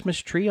the Christmas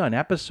tree on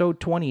episode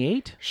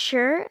 28?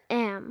 Sure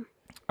am.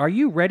 Are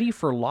you ready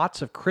for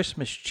lots of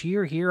Christmas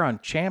cheer here on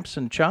Champs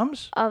and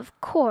Chums? Of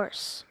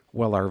course.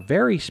 Well, our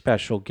very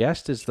special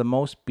guest is the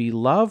most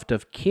beloved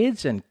of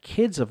kids and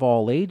kids of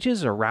all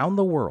ages around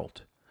the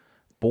world.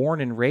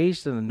 Born and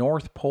raised in the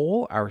North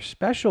Pole, our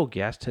special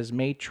guest has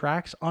made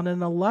tracks on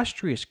an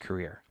illustrious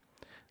career,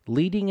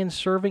 leading and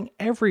serving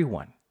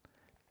everyone,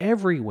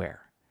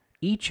 everywhere,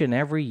 each and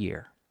every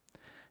year.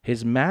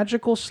 His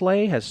magical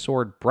sleigh has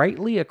soared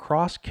brightly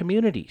across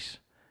communities.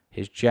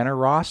 His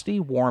generosity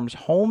warms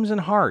homes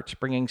and hearts,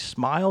 bringing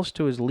smiles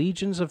to his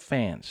legions of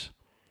fans.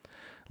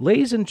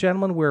 Ladies and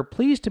gentlemen, we're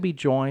pleased to be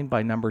joined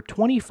by number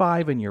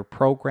 25 in your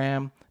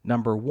program,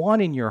 number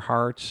 1 in your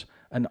hearts,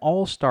 an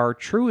all-star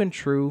true and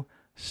true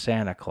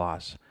Santa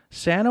Claus.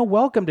 Santa,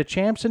 welcome to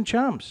Champs and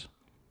Chums.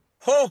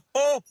 Ho,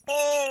 ho,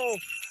 ho!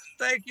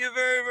 Thank you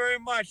very, very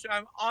much.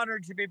 I'm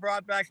honored to be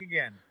brought back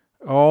again.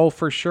 Oh,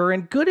 for sure.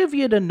 And good of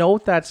you to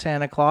note that,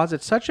 Santa Claus.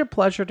 It's such a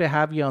pleasure to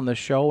have you on the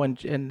show. And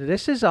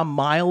this is a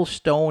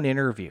milestone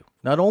interview,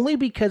 not only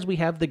because we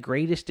have the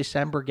greatest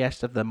December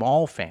guest of them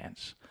all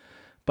fans,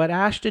 but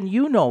Ashton,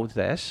 you know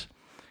this.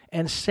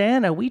 And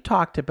Santa, we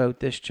talked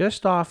about this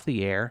just off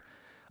the air.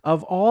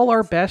 Of all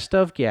our best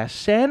of guests,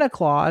 Santa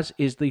Claus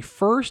is the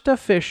first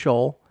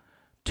official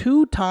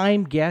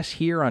two-time guest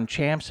here on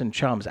Champs and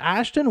Chums.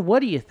 Ashton,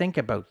 what do you think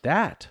about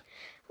that?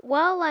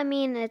 Well, I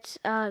mean, it's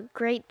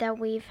great that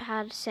we've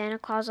had Santa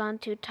Claus on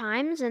 2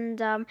 times,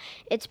 and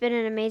it's been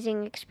an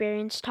amazing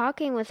experience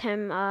talking with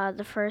him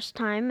the first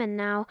time, and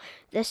now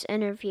this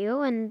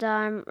interview, and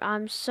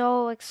I'm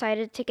so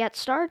excited to get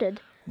started.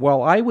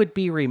 Well, I would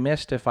be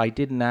remiss if I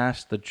didn't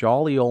ask the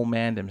jolly old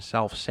man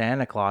himself,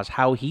 Santa Claus,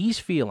 how he's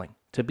feeling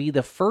to be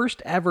the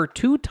first ever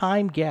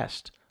two-time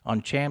guest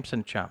on Champs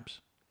and Chums.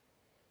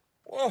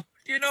 Well,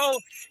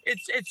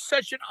 it's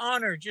such an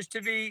honor just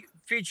to be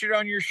featured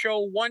on your show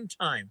one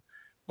time,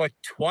 but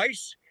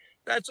twice?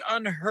 That's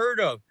unheard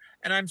of.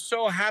 And I'm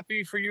so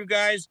happy for you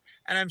guys,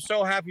 and I'm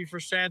so happy for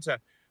Santa.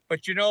 But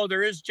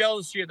there is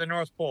jealousy at the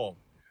North Pole.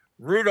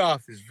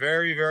 Rudolph is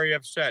very, very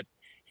upset.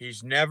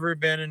 He's never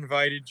been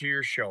invited to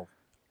your show.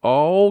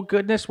 Oh,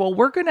 goodness. Well,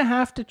 we're going to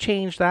have to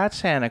change that,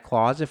 Santa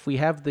Claus. If we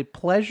have the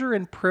pleasure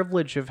and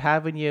privilege of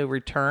having you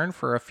return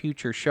for a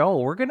future show,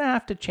 we're going to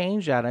have to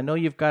change that. I know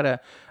you've got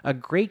a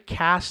great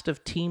cast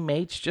of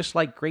teammates, just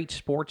like great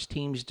sports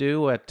teams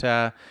do.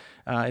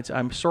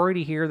 I'm sorry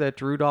to hear that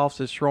Rudolph's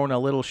has thrown a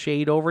little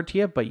shade over to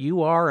you, but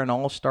you are an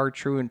all-star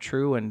true and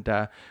true,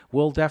 and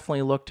we'll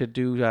definitely look to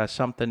do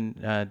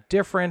something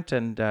different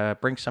and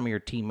bring some of your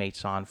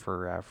teammates on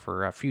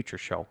for a future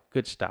show.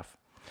 Good stuff.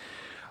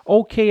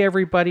 Okay,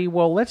 everybody.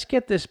 Well, let's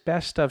get this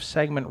best of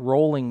segment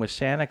rolling with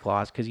Santa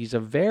Claus because he's a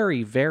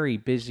very, very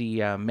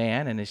busy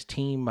man and his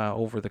team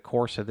over the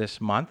course of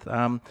this month.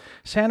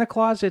 Santa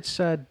Claus, it's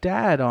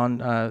Dad on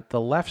the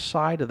left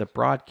side of the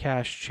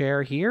broadcast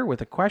chair here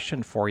with a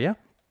question for you.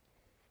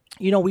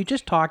 We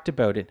just talked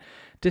about it.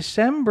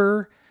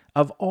 December,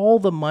 of all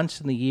the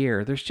months in the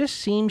year, there just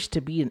seems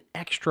to be an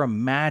extra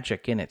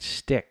magic in its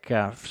stick.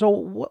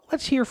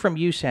 Let's hear from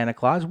you, Santa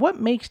Claus. What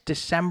makes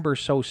December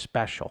so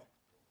special?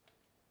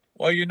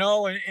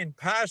 Well, in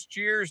past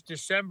years,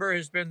 December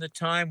has been the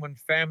time when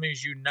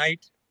families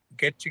unite,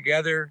 get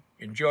together,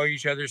 enjoy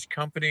each other's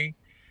company.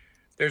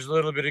 There's a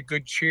little bit of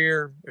good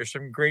cheer. There's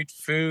some great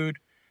food.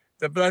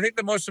 But I think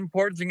the most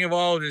important thing of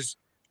all is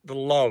the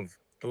love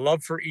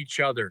for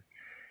each other.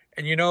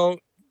 And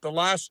the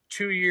last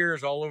 2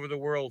 years all over the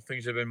world,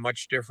 things have been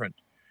much different.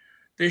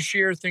 This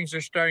year, things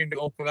are starting to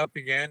open up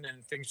again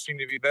and things seem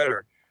to be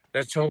better.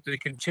 Let's hope they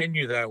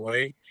continue that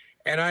way.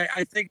 And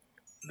I think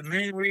the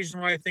main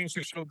reason why things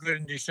are so good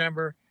in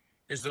December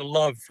is the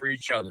love for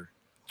each other.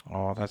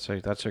 Oh, that's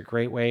a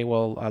great way.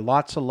 Well,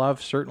 lots of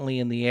love certainly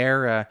in the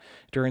air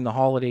during the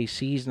holiday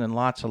season, and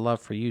lots of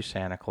love for you,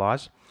 Santa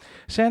Claus.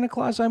 Santa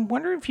Claus, I'm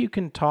wondering if you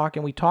can talk,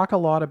 and we talk a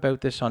lot about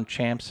this on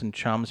Champs and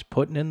Chums,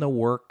 putting in the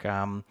work,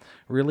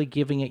 really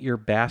giving it your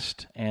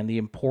best, and the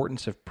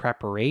importance of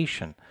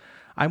preparation.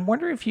 I'm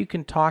wondering if you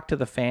can talk to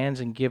the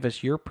fans and give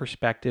us your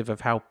perspective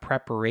of how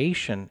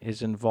preparation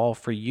is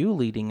involved for you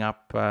leading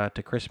up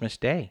to Christmas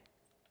Day.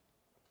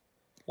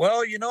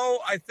 Well,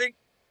 I think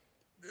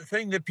the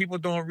thing that people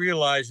don't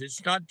realize,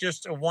 it's not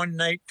just a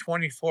one-night,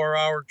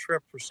 24-hour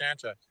trip for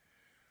Santa.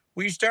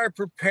 We start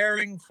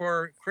preparing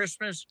for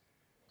Christmas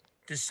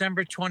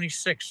December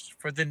 26th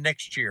for the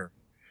next year.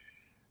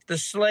 The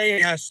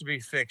sleigh has to be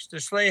fixed. The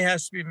sleigh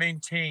has to be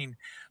maintained.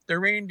 The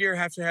reindeer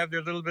have to have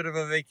their little bit of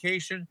a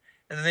vacation,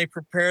 and then they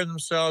prepare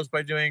themselves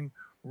by doing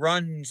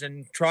runs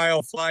and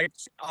trial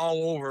flights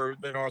all over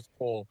the North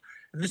Pole.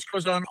 And this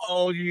goes on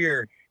all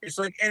year. It's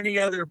like any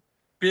other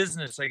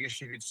business, I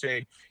guess you could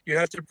say. You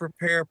have to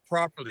prepare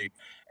properly.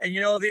 And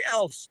the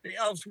elves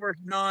work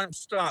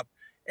nonstop.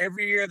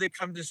 Every year they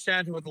come to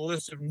Santa with a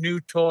list of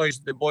new toys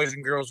the boys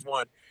and girls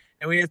want.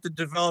 And we have to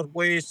develop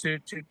ways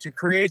to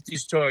create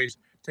these toys,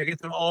 to get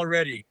them all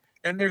ready.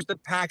 Then there's the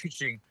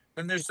packaging,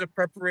 Then there's the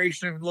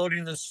preparation of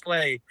loading the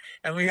sleigh,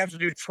 and we have to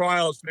do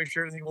trials to make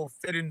sure everything will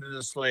fit into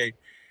the sleigh.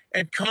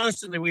 And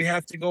constantly we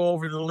have to go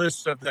over the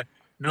list of the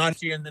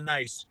naughty and the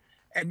nice.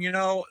 And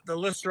the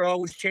lists are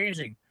always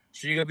changing.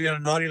 So you're going to be on a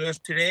naughty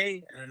list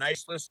today and a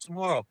nice list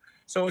tomorrow.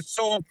 So it's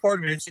so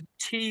important. It's a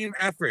team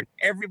effort.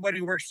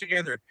 Everybody works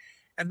together.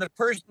 And the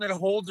person that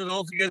holds it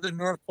all together in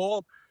the North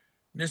Pole,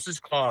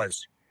 Mrs.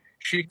 Claus.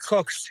 She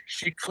cooks,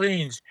 she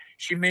cleans,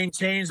 she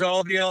maintains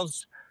all the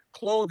elves'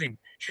 clothing.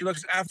 She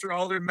looks after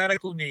all their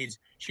medical needs.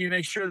 She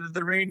makes sure that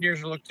the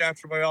reindeers are looked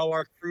after by all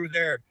our crew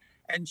there.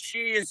 And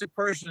she is the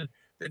person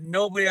that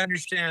nobody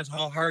understands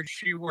how hard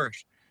she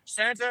works.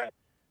 Santa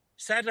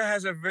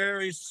has a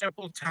very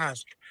simple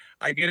task.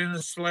 I get in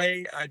the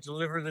sleigh, I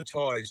deliver the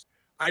toys.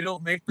 I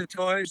don't make the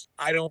toys,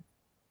 I don't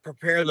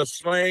prepare the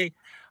sleigh.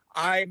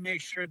 I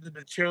make sure that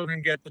the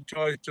children get the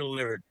toys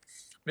delivered.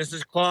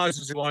 Mrs. Claus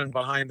is the one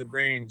behind the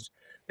brains.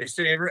 They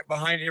say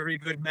behind every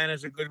good man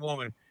is a good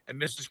woman,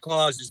 and Mrs.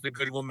 Claus is the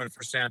good woman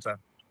for Santa.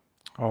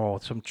 Oh,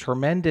 some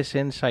tremendous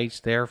insights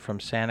there from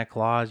Santa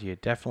Claus. You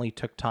definitely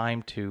took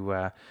time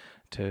to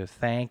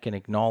thank and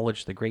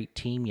acknowledge the great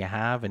team you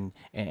have, and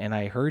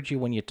I heard you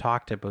when you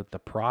talked about the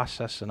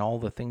process and all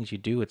the things you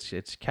do.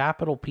 It's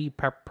capital P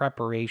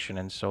preparation,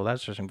 and so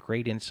those are some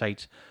great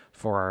insights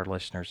for our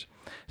listeners.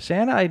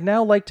 Santa, I'd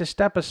now like to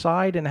step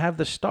aside and have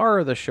the star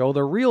of the show,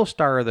 the real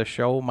star of the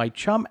show, my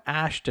chum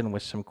Ashton,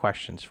 with some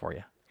questions for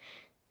you.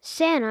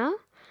 Santa,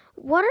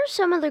 what are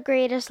some of the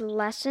greatest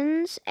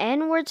lessons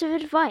and words of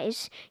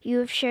advice you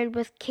have shared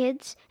with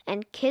kids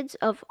and kids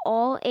of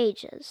all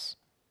ages?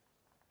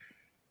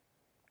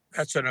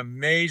 That's an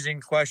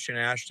amazing question,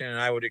 Ashton, and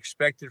I would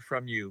expect it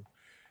from you.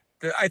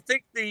 I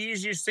think the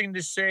easiest thing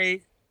to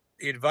say,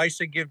 the advice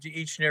I give to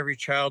each and every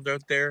child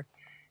out there,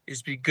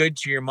 is be good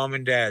to your mom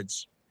and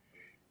dads.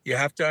 You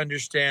have to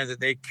understand that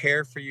they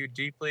care for you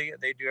deeply.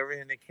 They do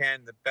everything they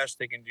can, the best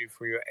they can do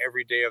for you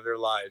every day of their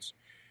lives.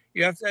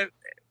 You have to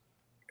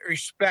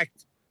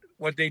respect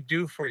what they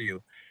do for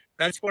you.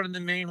 That's one of the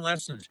main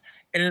lessons.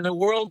 And in the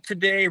world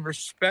today,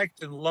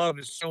 respect and love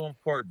is so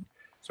important.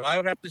 So I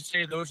would have to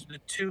say those are the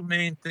two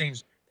main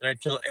things that I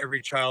tell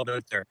every child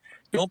out there.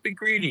 Don't be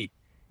greedy.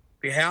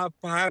 Be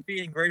happy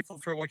and grateful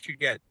for what you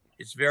get.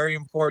 It's very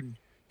important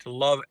to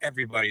love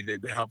everybody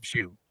that helps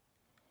you.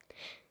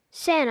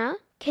 Santa,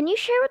 can you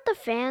share with the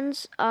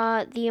fans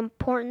the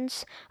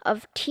importance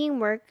of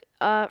teamwork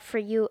for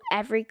you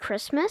every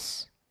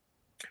Christmas?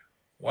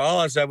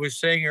 Well, as I was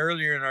saying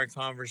earlier in our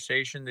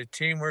conversation, the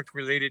teamwork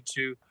related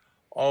to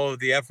all of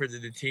the effort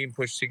that the team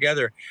puts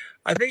together.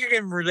 I think I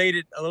can relate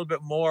it a little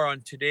bit more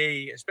on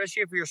today,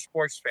 especially if you're a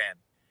sports fan.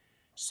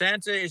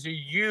 Santa is a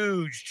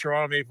huge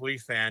Toronto Maple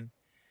Leaf fan,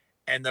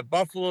 and the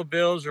Buffalo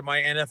Bills are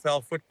my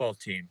NFL football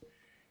team.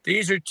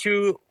 These are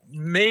two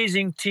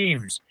amazing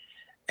teams.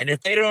 And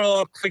if they don't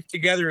all click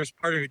together as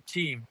part of a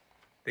team,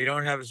 they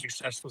don't have a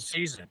successful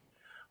season.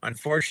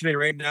 Unfortunately,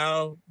 right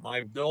now,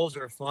 my Bills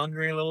are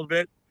floundering a little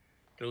bit.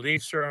 The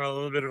Leafs are on a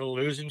little bit of a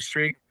losing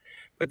streak,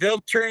 but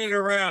they'll turn it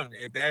around,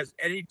 as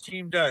any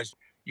team does.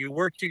 You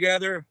work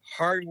together,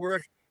 hard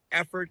work,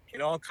 effort,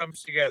 it all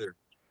comes together.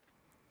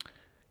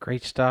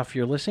 Great stuff.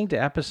 You're listening to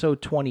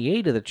episode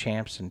 28 of the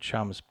Champs and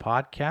Chums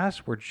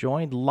podcast. We're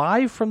joined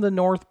live from the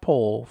North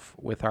Pole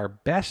with our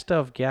best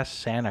of guest,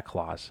 Santa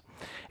Claus.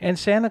 And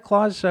Santa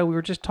Claus, we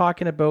were just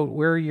talking about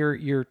where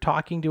you're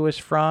talking to us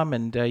from,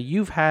 and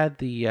you've had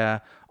the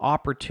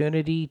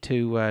opportunity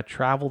to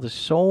travel to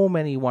so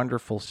many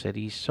wonderful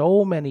cities,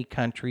 so many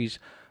countries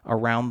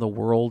around the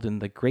world,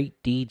 and the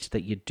great deeds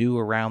that you do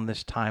around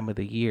this time of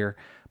the year.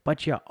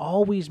 But you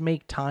always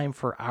make time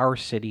for our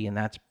city, and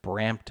that's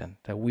Brampton,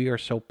 that we are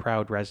so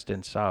proud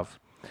residents of.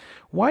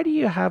 Why do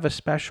you have a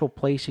special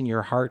place in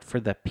your heart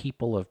for the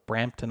people of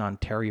Brampton,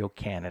 Ontario,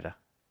 Canada?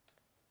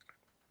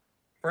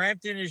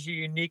 Brampton is a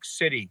unique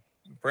city.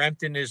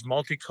 Brampton is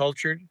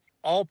multicultural.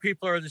 All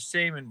people are the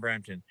same in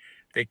Brampton.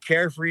 They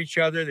care for each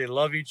other. They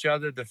love each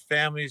other. The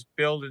families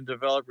build and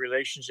develop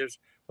relationships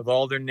with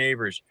all their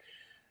neighbors.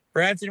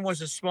 Brampton was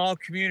a small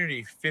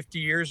community 50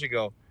 years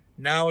ago.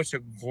 Now it's a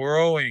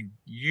growing,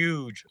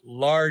 huge,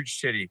 large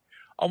city,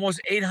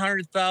 almost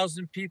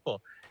 800,000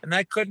 people. And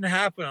that couldn't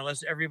happen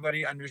unless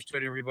everybody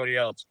understood everybody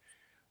else.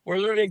 We're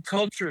learning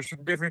cultures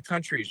from different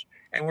countries,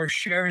 and we're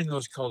sharing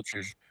those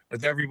cultures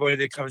with everybody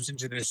that comes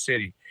into this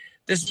city.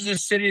 This is a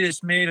city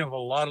that's made of a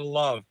lot of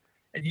love.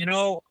 And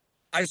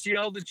I see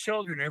all the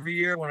children every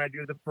year when I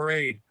do the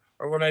parade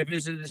or when I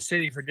visit the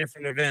city for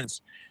different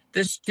events.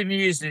 This to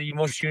me is the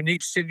most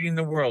unique city in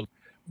the world.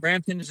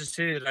 Brampton is a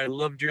city that I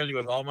love dearly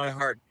with all my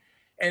heart.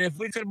 And if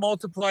we could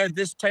multiply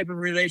this type of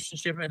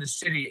relationship in a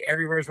city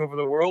everywhere over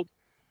the world,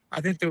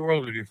 I think the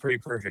world would be pretty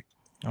perfect.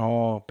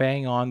 Oh,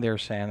 bang on there,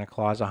 Santa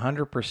Claus,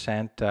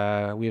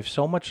 100%. We have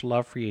so much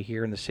love for you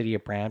here in the city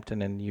of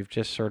Brampton, and you've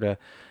just sort of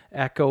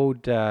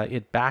echoed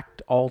it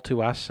back all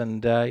to us.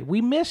 And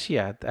we miss you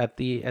at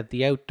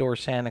the outdoor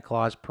Santa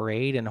Claus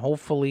parade, and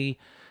hopefully,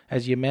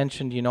 as you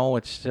mentioned,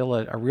 it's still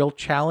a real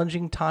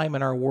challenging time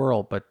in our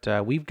world,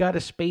 but we've got a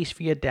space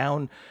for you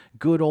down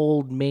good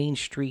old Main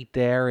Street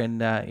there in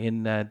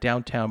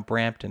downtown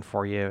Brampton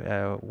for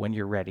you when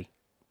you're ready.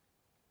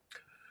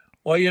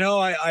 Well,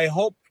 I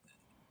hope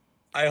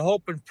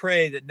and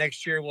pray that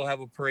next year we'll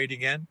have a parade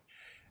again,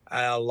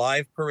 a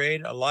live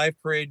parade. A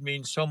live parade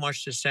means so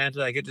much to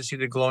Santa. I get to see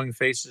the glowing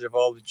faces of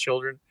all the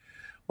children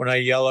when I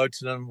yell out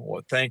to them,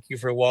 well, thank you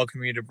for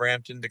welcoming me to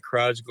Brampton. The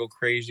crowds go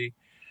crazy.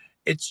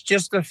 It's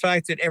just the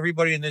fact that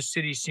everybody in this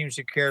city seems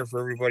to care for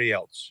everybody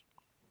else.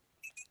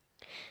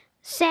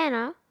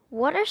 Santa,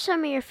 what are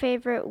some of your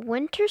favorite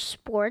winter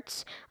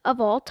sports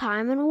of all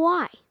time and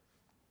why?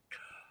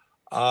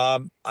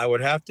 I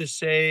would have to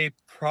say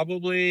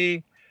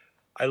probably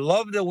I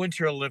love the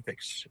Winter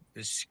Olympics,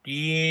 the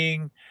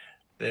skiing,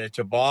 the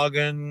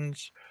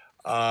toboggans,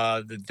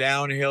 the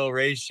downhill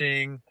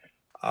racing,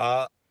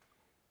 uh,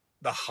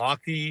 the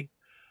hockey,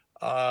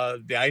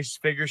 the ice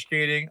figure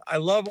skating. I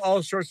love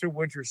all sorts of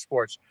winter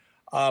sports.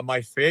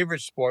 My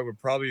favorite sport would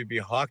probably be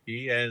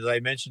hockey. And as I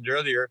mentioned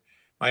earlier,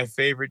 my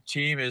favorite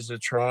team is the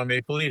Toronto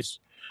Maple Leafs.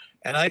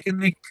 And I can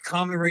make a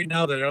comment right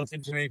now that I don't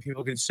think too many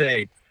people can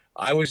say.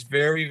 I was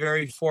very,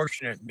 very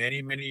fortunate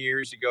many, many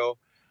years ago.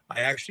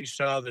 I actually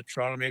saw the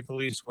Toronto Maple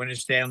Leafs win a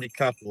Stanley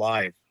Cup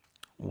live.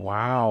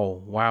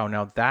 Wow, wow.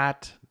 Now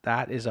that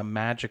is a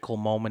magical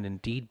moment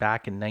indeed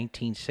back in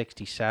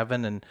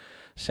 1967. And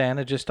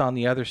Santa, just on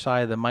the other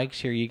side of the mics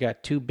here, you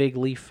got two big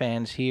Leaf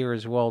fans here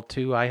as well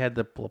too. I had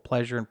the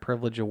pleasure and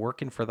privilege of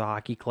working for the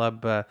hockey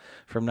club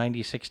from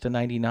 96 to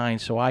 99,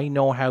 so I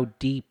know how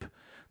deep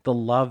the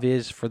love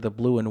is for the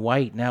blue and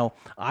white. Now,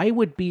 I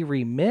would be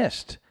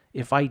remiss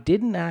if we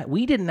didn't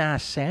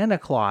ask Santa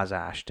Claus,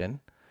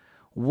 Ashton,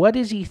 what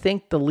does he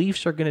think the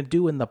Leafs are going to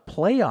do in the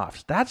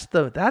playoffs? That's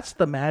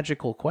the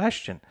magical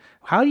question.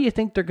 How do you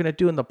think they're going to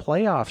do in the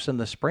playoffs in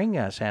the spring,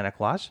 Santa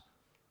Claus?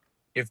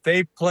 If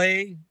they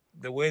play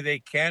the way they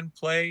can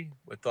play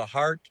with the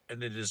heart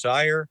and the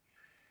desire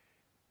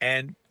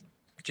and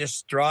just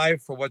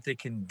strive for what they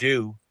can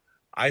do,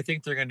 I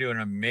think they're going to do an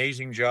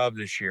amazing job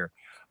this year.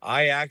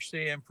 I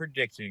actually am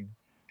predicting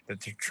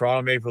that the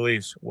Toronto Maple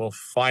Leafs will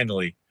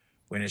finally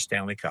win a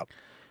Stanley Cup.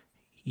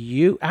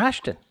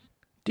 Ashton,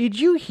 did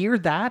you hear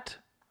that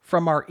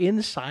from our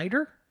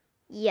insider?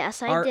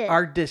 Yes, I did.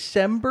 Our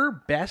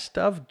December best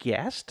of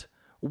guest?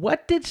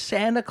 What did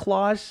Santa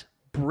Claus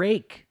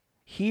break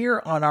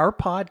here on our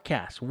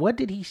podcast? What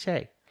did he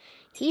say?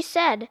 He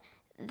said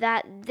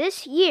that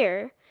this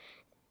year,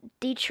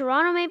 the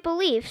Toronto Maple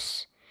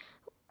Leafs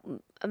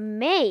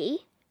may,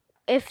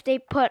 if they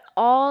put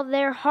all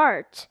their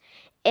heart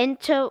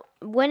into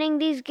winning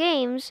these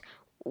games,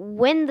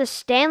 win the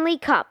Stanley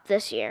Cup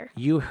this year.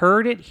 You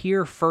heard it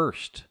here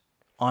first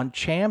on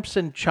Champs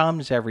and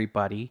Chums,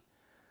 everybody.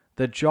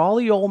 The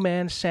jolly old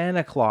man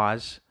Santa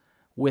Claus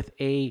with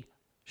a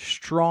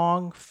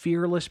strong,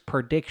 fearless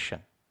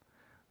prediction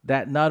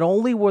that not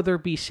only will there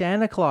be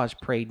Santa Claus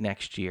parade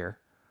next year,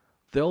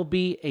 there'll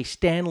be a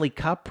Stanley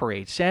Cup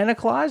parade. Santa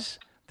Claus,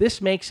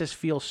 this makes us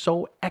feel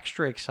so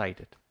extra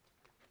excited.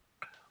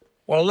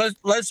 Well,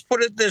 let's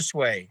put it this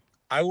way.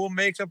 I will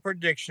make a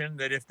prediction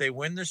that if they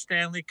win the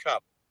Stanley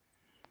Cup,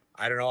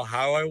 I don't know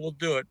how I will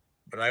do it,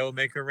 but I will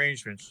make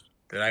arrangements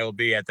that I will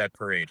be at that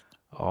parade.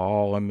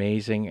 Oh,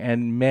 amazing.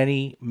 And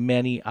many,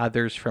 many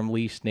others from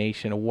Leafs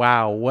Nation.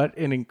 Wow, what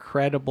an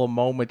incredible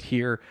moment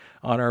here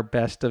on our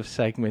best of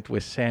segment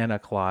with Santa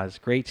Claus.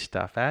 Great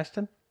stuff.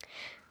 Ashton?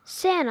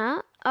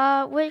 Santa,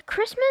 with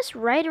Christmas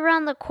right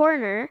around the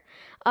corner,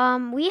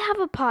 we have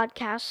a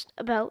podcast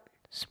about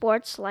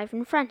sports, life,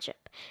 and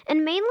friendship.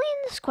 And mainly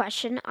in this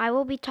question, I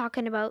will be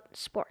talking about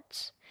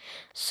sports.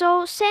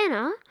 So,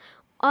 Santa,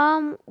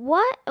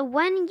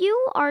 when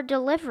you are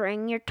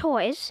delivering your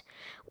toys,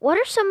 what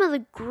are some of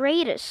the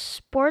greatest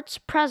sports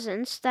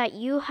presents that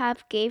you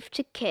have gave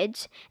to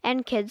kids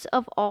and kids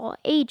of all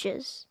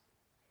ages?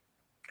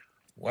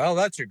 Well,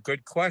 that's a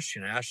good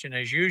question, Ashton.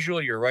 As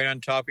usual, you're right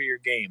on top of your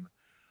game.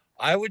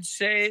 I would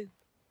say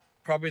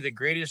probably the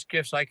greatest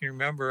gifts I can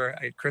remember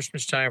at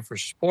Christmas time for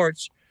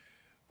sports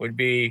would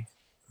be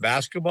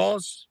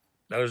basketballs.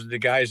 Those are the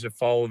guys that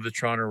follow the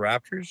Toronto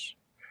Raptors.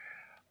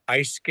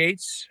 Ice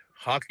skates,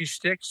 hockey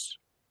sticks,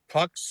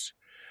 pucks,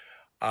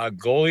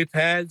 goalie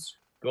pads,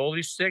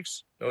 goalie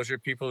sticks. Those are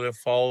people that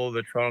follow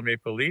the Toronto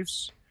Maple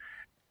Leafs.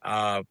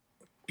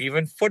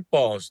 Even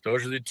footballs.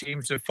 Those are the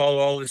teams that follow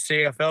all the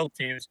CFL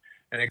teams.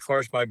 And, of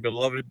course, my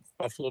beloved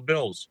Buffalo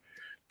Bills.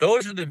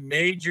 Those are the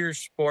major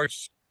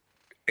sports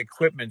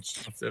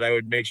equipments that I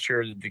would make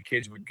sure that the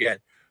kids would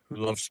get who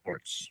love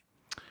sports.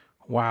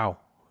 Wow.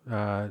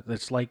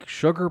 It's like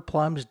sugar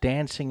plums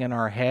dancing in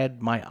our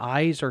head. My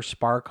eyes are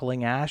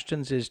sparkling.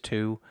 Ashton's is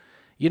too.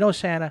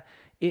 Santa,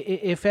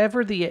 if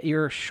ever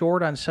you're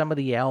short on some of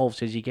the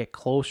elves as you get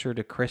closer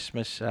to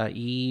Christmas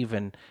Eve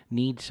and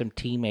need some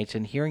teammates,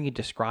 and hearing you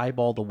describe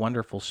all the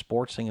wonderful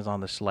sports things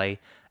on the sleigh,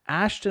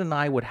 Ashton and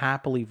I would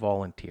happily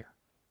volunteer.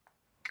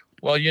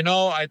 Well,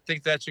 I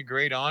think that's a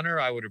great honor.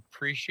 I would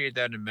appreciate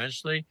that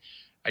immensely.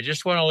 I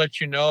just want to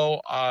let you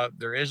know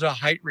there is a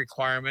height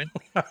requirement.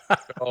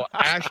 So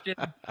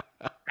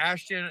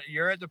Ashton,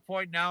 you're at the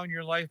point now in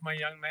your life, my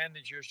young man,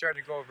 that you're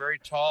starting to grow very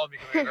tall and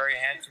become a very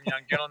handsome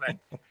young gentleman.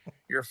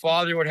 Your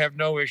father would have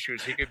no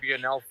issues. He could be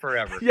an elf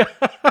forever. Yeah.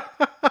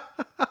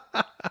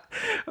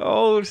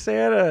 Oh,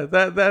 Santa,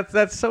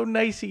 that's so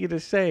nice of you to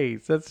say.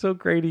 That's so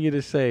great of you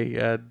to say.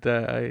 And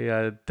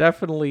I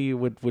definitely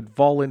would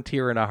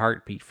volunteer in a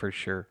heartbeat for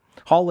sure.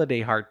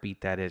 Holiday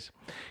heartbeat, that is.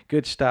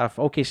 Good stuff.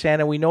 Okay,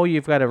 Santa, we know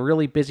you've got a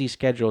really busy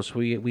schedule, so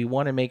we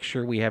want to make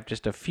sure we have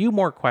just a few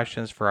more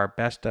questions for our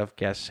best of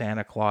guest,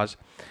 Santa Claus.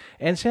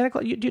 And Santa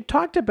Claus, you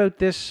talked about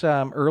this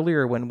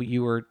earlier when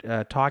you were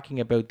talking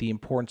about the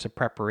importance of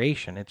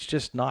preparation. It's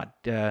just not,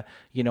 in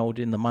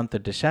the month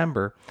of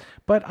December.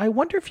 But I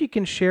wonder if you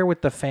can share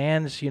with the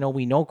fans,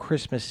 we know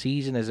Christmas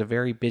season is a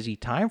very busy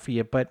time for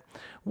you, but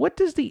what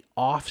does the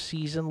off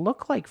season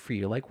look like for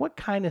you? Like what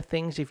kind of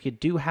things, if you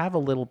do have a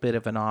little bit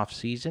of an off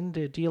season,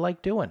 do you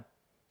like doing?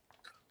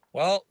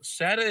 Well,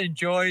 Santa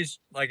enjoys,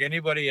 like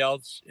anybody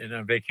else, in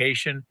a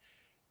vacation,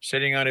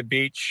 sitting on a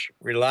beach,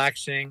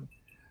 relaxing.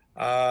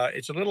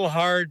 It's a little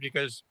hard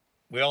because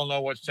we all know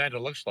what Santa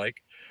looks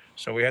like.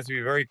 So we have to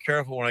be very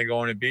careful when I go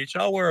on a beach.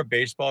 I'll wear a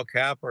baseball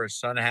cap or a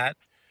sun hat.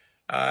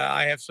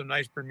 I have some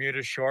nice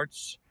Bermuda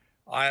shorts.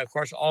 Of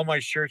course, all my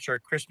shirts are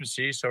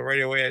Christmassy, so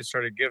right away I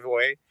sort of give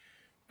away.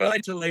 But I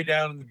like to lay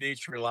down on the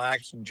beach,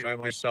 relax, enjoy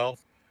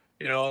myself.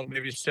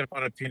 Maybe sip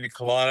on a pina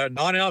colada,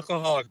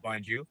 non-alcoholic,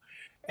 mind you.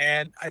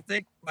 And I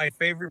think my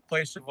favorite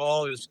place of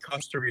all is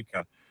Costa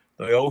Rica.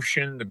 The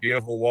ocean, the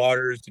beautiful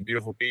waters, the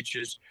beautiful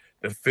beaches.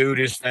 The food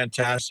is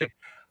fantastic.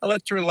 I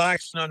like to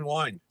relax and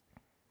unwind.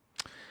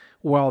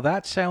 Well,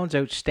 that sounds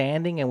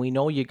outstanding, and we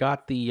know you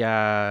got the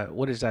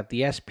what is that?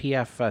 The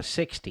SPF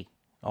 60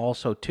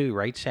 also too,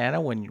 right,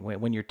 Santa?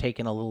 When you're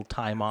taking a little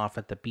time off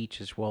at the beach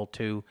as well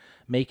too,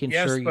 making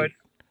Yes, sure but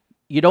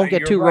you don't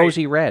get you're too right.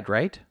 rosy red,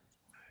 right?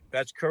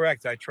 That's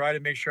correct. I try to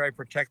make sure I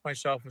protect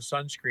myself with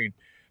sunscreen,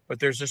 but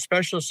there's a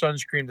special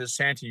sunscreen that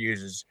Santa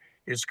uses.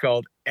 It's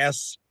called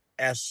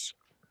SS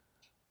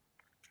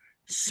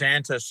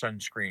Santa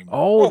sunscreen.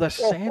 Oh, Oh, the oh,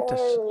 Santa.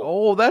 oh.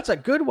 Oh, that's a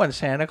good one,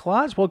 Santa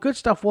Claus. Well, good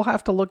stuff. We'll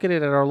have to look at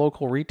it at our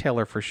local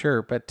retailer for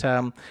sure. But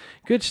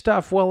good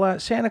stuff. Well,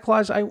 Santa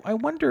Claus, I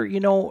wonder,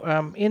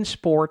 in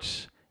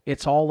sports,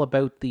 it's all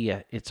about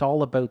the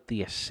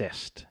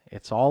assist.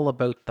 It's all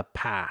about the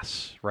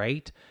pass,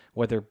 right?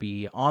 Whether it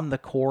be on the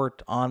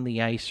court, on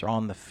the ice, or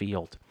on the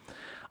field.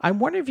 I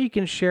wonder if you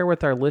can share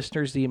with our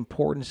listeners the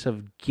importance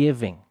of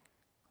giving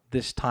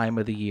this time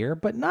of the year,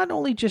 but not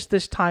only just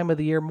this time of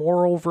the year,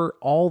 moreover,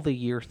 all the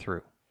year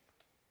through.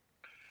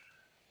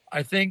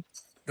 I think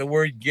the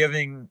word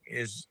giving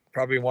is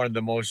probably one of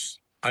the most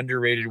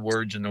underrated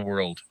words in the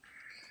world.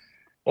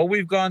 What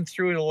we've gone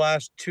through in the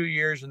last 2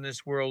 years in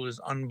this world is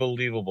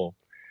unbelievable.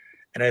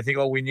 And I think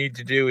all we need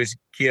to do is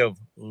give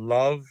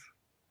love,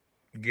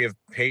 give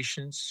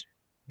patience,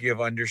 give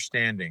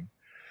understanding.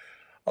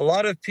 A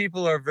lot of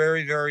people are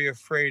very, very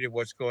afraid of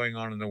what's going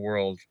on in the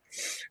world.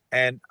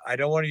 And I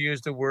don't want to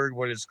use the word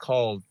what it's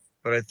called,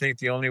 but I think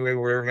the only way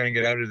we're ever going to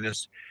get out of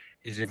this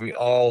is if we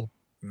all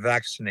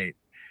vaccinate.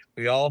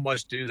 We all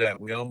must do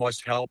that. We all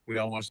must help. We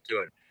all must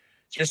do it.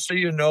 Just so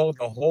you know,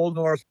 the whole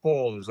North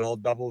Pole is all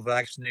double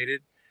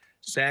vaccinated.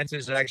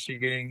 Santa's actually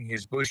getting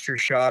his booster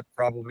shot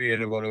probably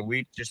in about a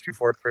week just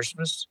before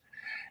Christmas.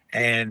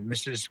 And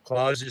Mrs.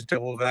 Claus is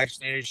double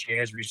vaccinated. She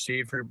has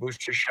received her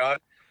booster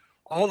shot.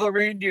 All the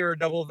reindeer are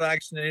double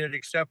vaccinated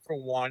except for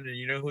one, and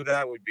you know who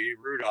that would be,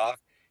 Rudolph.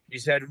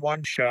 He's had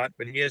one shot,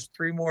 but he has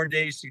 3 more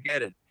days to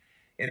get it.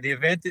 In the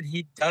event that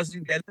he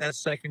doesn't get that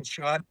second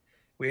shot,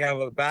 we have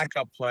a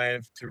backup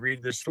plan to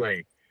read the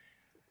sleigh.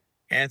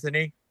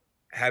 Anthony,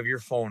 have your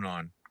phone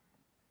on.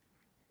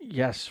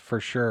 Yes, for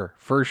sure.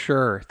 For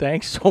sure.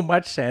 Thanks so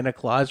much, Santa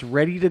Claus.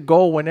 Ready to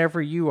go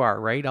whenever you are,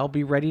 right? I'll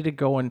be ready to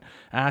go, and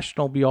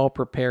Ashton will be all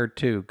prepared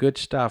too. Good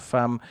stuff.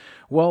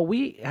 Well,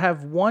 we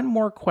have one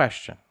more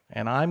question,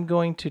 and I'm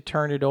going to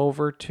turn it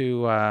over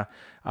to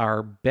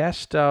our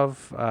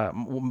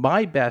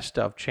my best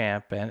of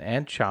champ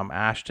and chum,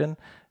 Ashton,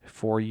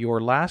 for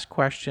your last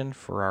question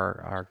for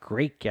our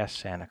great guest,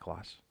 Santa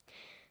Claus.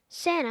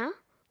 Santa,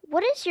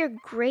 what is your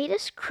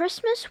greatest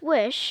Christmas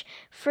wish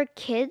for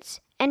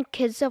kids and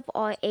kids of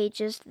all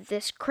ages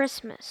this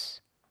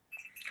Christmas?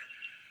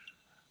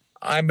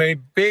 I'm a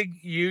big,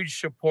 huge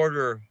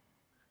supporter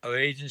of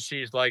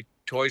agencies like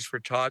Toys for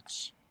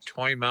Tots,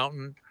 Toy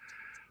Mountain.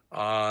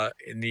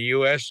 In the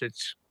US,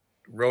 it's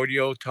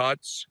Rodeo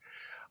Tots.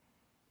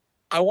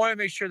 I want to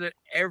make sure that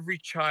every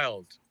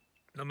child,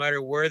 no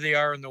matter where they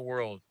are in the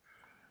world,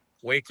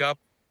 wake up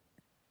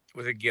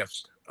with a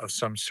gift of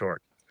some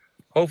sort.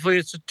 Hopefully,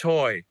 it's a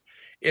toy.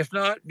 If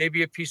not,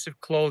 maybe a piece of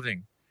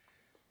clothing.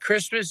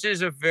 Christmas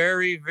is a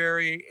very,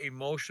 very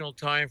emotional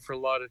time for a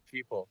lot of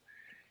people.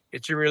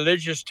 It's a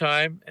religious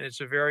time and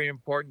it's a very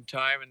important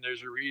time, and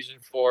there's a reason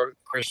for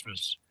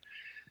Christmas.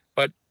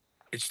 But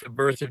it's the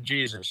birth of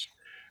Jesus.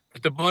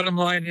 But the bottom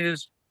line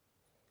is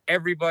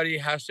everybody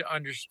has to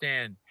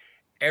understand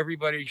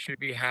everybody should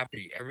be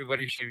happy.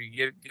 Everybody should be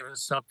given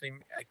something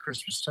at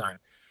Christmas time,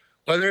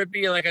 whether it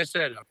be, like I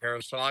said, a pair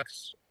of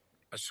socks,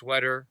 a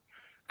sweater,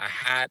 a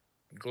hat,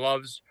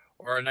 gloves,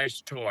 or a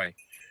nice toy.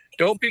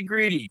 Don't be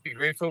greedy. Be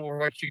grateful for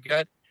what you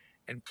get.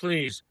 And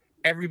please,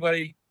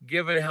 everybody,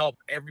 give it help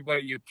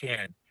everybody you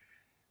can.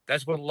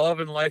 That's what love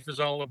in life is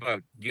all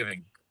about,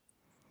 giving.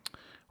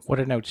 What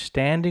an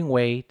outstanding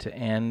way to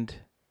end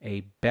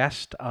a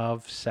best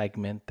of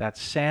segment.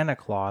 That's Santa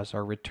Claus,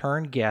 our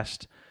return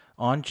guest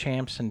on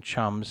Champs and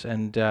Chums,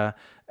 and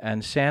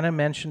Santa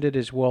mentioned it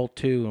as well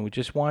too. And we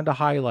just wanted to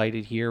highlight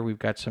it here. We've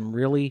got some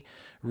really,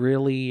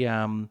 really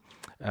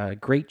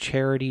great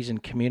charities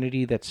and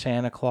community that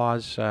Santa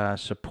Claus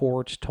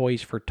supports.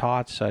 Toys for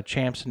Tots.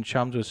 Champs and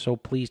Chums was so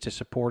pleased to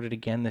support it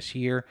again this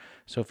year.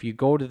 So if you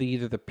go to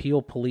either the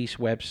Peel Police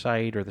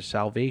website or the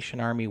Salvation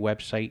Army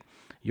website,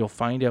 you'll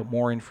find out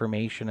more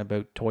information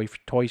about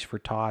Toys for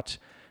Tots.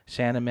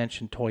 Santa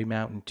mentioned Toy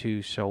Mountain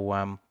too.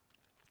 So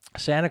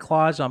Santa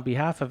Claus, on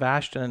behalf of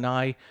Ashton and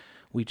I,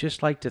 we'd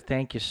just like to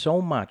thank you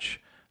so much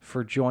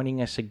for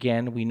joining us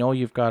again. We know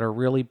you've got a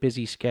really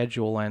busy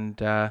schedule,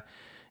 and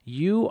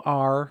you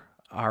are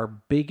our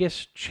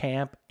biggest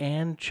champ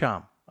and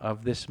chum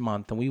of this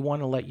month, and we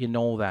want to let you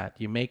know that.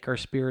 You make our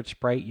spirits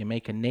bright. You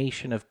make a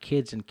nation of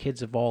kids and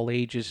kids of all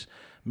ages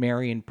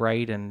merry and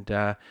bright.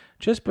 And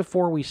just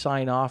before we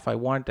sign off, I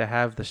wanted to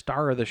have the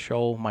star of the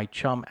show, my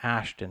chum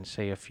Ashton,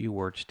 say a few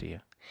words to you.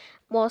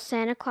 Well,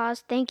 Santa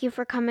Claus, thank you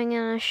for coming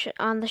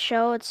on the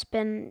show. It's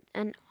been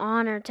an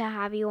honor to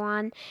have you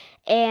on.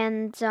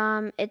 And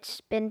it's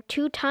been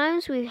 2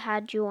 times we've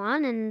had you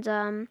on.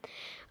 And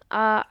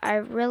I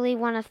really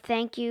want to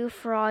thank you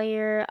for all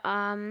your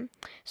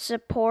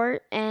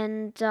support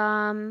and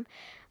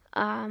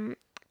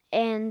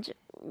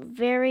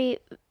very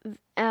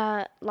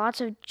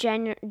lots of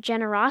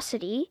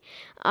generosity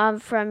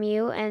from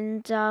you.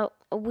 And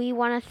we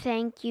want to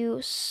thank you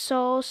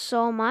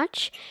so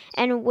much,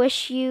 and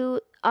wish you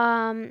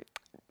a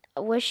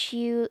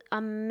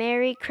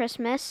Merry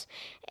Christmas,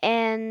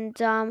 and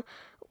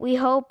we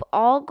hope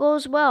all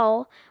goes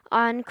well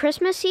on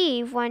Christmas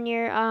Eve when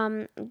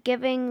you're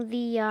giving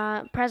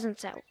the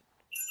presents out.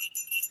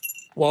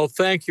 Well,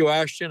 thank you,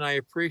 Ashton. I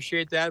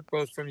appreciate that,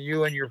 both from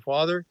you and your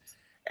father.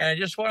 And I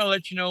just want to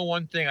let you know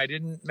one thing. I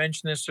didn't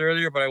mention this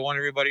earlier, but I want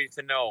everybody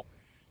to know.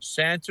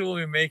 Santa will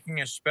be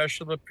making a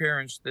special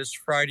appearance this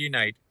Friday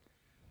night,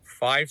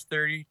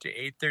 5:30 to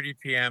 8:30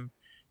 p.m.,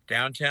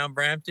 downtown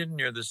Brampton,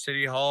 near the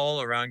City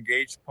Hall, around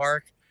Gage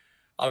Park.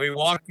 I'll be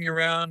walking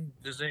around,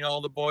 visiting all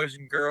the boys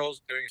and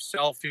girls, doing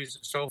selfies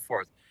and so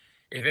forth.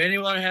 If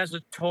anyone has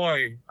a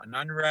toy, an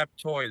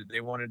unwrapped toy that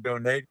they want to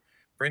donate,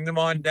 bring them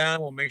on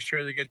down. We'll make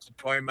sure they get to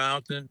Toy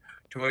Mountain,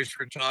 Toys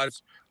for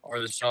Tots, or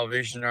the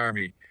Salvation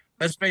Army.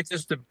 Let's make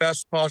this the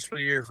best possible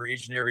year for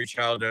each and every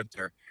child out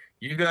there.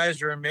 You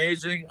guys are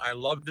amazing. I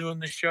love doing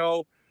the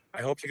show.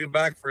 I hope to come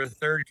back for a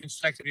 3rd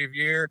consecutive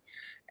year.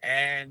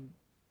 And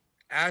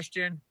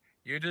Ashton,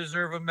 you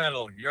deserve a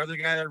medal. You're the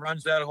guy that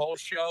runs that whole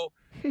show.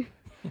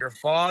 Your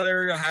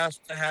father has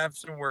to have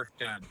some work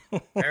done.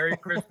 Merry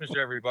Christmas,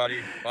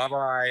 everybody.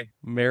 Bye-bye.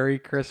 Merry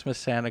Christmas,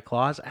 Santa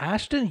Claus.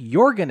 Ashton,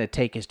 you're going to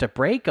take us to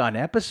break on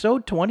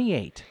episode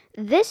 28.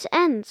 This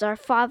ends our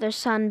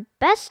Father-Son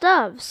Best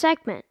Of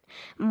segment.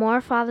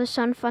 More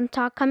Father-Son fun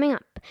talk coming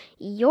up.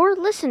 You're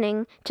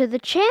listening to the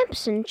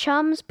Champs and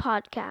Chums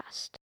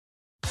podcast.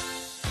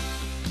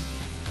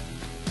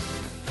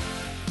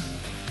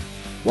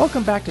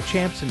 Welcome back to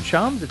Champs and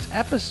Chums. It's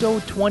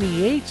episode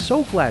 28.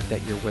 So glad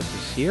that you're with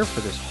us here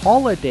for this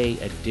holiday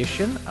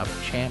edition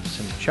of Champs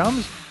and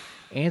Chums.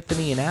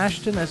 Anthony and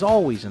Ashton, as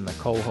always, in the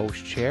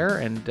co-host chair,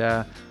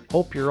 and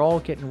hope you're all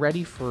getting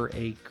ready for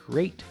a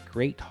great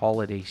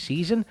holiday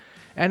season.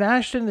 And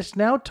Ashton, it's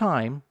now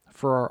time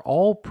for our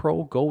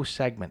All-Pro Go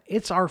segment.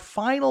 It's our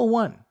final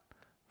one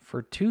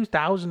for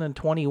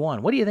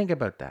 2021. What do you think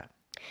about that?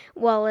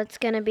 Well, it's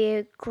going to be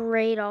a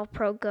great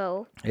All-Pro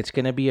Go. It's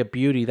going to be a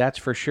beauty, that's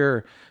for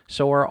sure.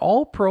 So our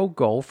All-Pro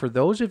Go, for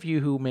those of you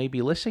who may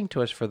be listening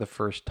to us for the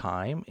first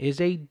time, is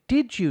a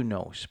Did You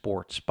Know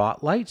Sports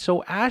Spotlight.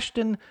 So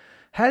Ashton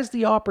has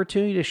the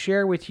opportunity to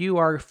share with you,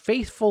 our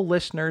faithful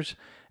listeners,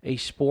 a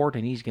sport,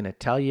 and he's going to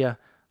tell you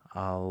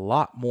a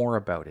lot more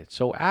about it.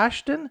 So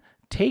Ashton,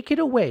 take it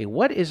away.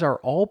 What is our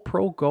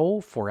All-Pro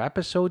Go for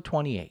episode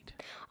 28?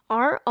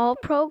 Our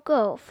All-Pro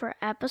Go for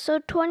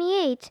episode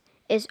 28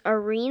 is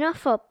arena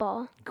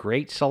football.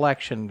 Great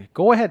selection.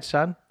 Go ahead,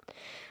 son.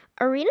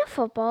 Arena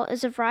football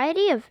is a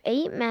variety of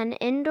 8-man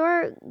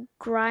indoor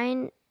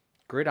Gridiron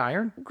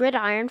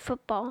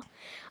football.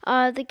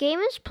 The game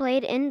is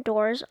played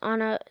indoors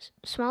on a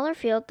smaller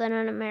field than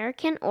an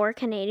American or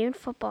Canadian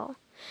football,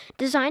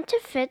 designed to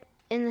fit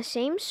in the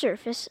same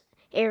surface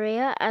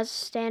area as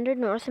standard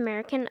North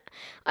American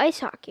ice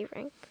hockey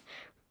rink,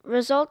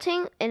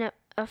 resulting in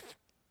a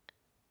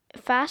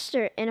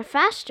faster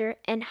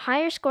and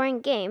higher scoring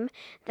game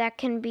that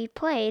can be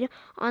played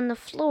on the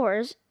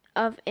floors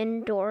of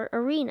indoor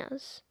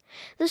arenas.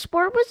 The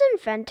sport was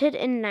invented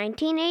in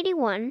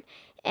 1981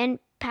 and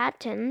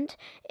patented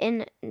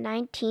in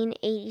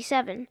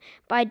 1987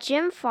 by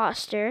Jim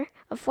Foster,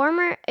 a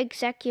former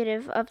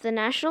executive of the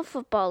National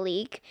Football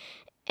League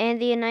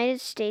and the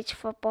United States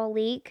Football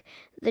League.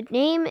 The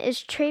name is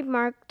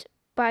trademarked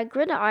by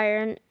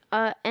Gridiron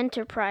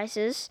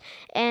Enterprises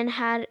and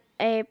had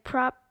a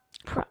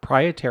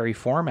proprietary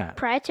format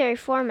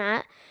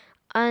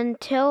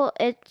until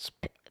its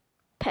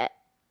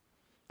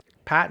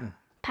patent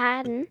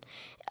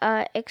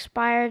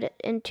expired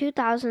in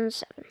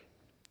 2007.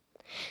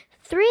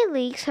 3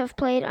 leagues have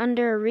played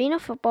under Arena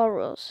Football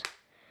rules.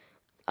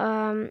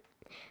 The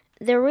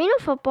Arena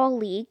Football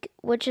League,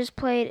 which is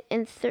played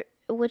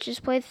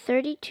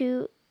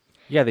 32.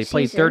 Yeah, they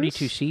played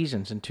 32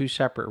 seasons in 2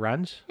 separate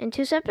runs.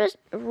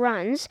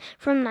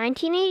 From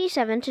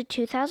 1987 to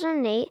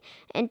 2008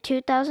 and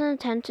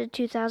 2010 to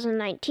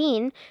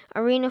 2019.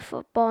 Arena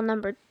Football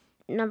number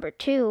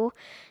 2,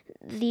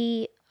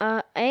 the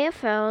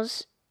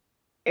AFL's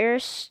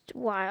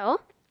erstwhile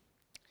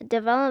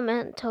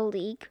developmental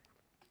league,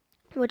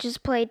 which has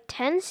played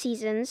 10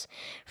 seasons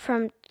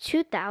from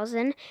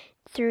 2000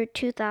 through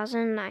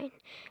 2009,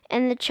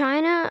 and the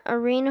China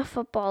Arena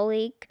Football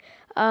League,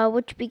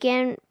 which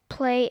began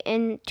play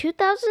in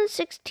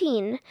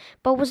 2016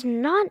 but was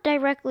not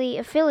directly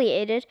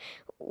affiliated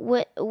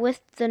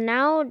with the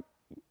now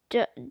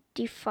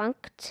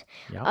defunct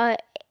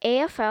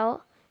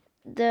AFL,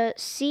 the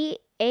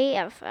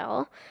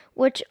CAFL,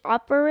 which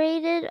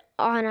operated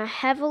on a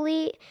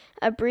heavily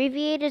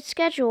abbreviated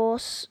schedule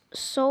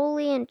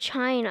solely in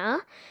China,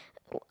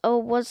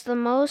 was the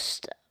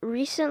most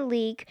recent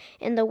league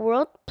in the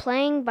world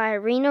playing by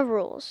arena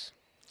rules.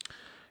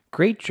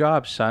 Great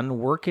job, son,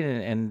 working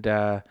and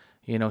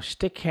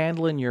stick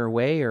handling your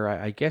way, or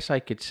I guess I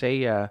could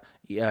say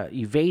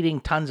evading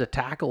tons of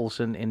tackles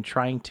and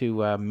trying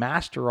to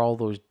master all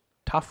those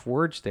tough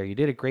words there. You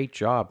did a great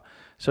job.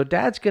 So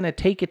Dad's going to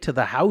take it to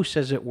the house,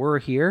 as it were,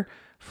 here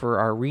for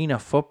our Arena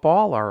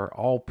Football, our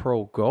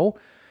All-Pro Go.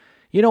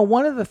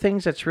 One of the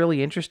things that's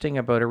really interesting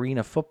about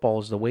Arena Football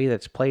is the way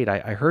that's played.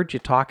 I heard you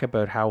talk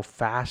about how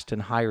fast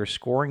and higher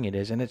scoring it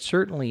is, and it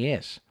certainly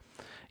is.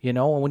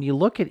 When you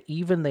look at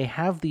they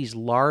have these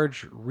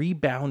large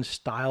rebound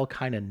style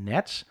kind of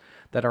nets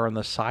that are on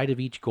the side of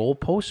each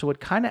goalpost. So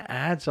it kind of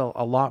adds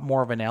a lot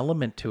more of an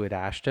element to it,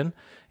 Ashton,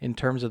 in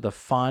terms of the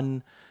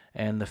fun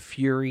and the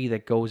fury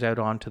that goes out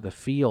onto the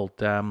field.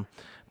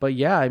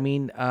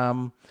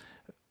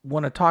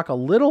 Want to talk a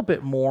little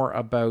bit more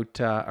about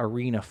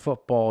Arena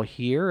Football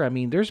here.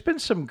 There's been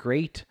some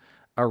great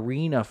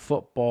Arena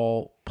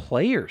Football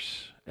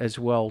players as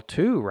well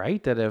too,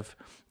 right? That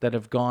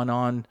have gone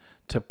on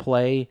to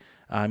play.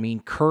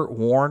 Kurt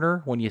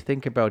Warner, when you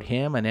think about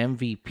him, an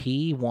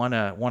MVP, won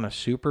a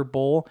Super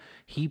Bowl.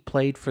 He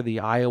played for the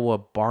Iowa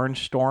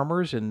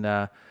Barnstormers in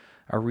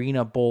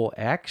Arena Bowl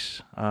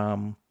X.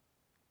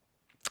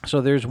 So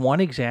there's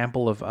one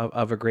example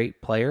of a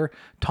great player.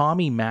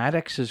 Tommy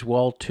Maddox as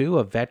well too,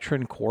 a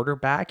veteran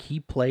quarterback. He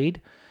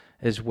played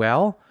as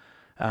well.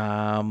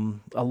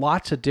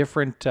 Lots of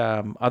different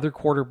other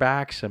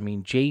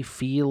quarterbacks. Jay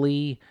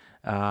Feely,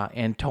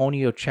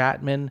 Antonio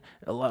Chapman.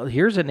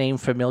 Here's a name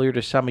familiar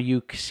to some of you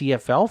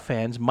CFL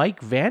fans.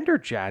 Mike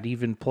Vanderjagt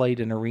even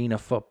played in Arena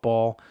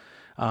Football.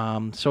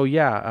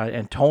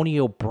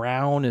 Antonio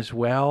Brown as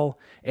well,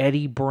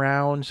 Eddie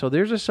Brown. So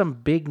there's just some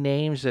big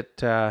names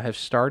that have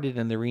started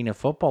in the Arena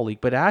Football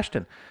League. But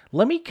Ashton,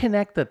 let me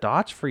connect the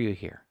dots for you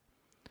here.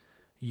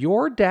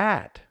 Your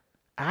dad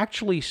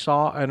actually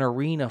saw an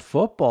Arena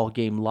Football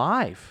game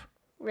live.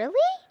 Really?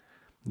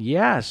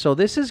 Yeah, so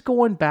this is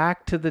going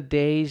back to the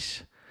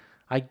days,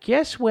 I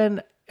guess,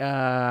 when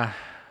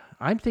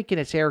I'm thinking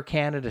it's Air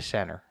Canada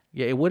Centre.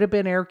 Yeah, it would have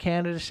been Air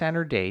Canada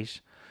Centre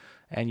days.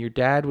 And your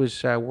dad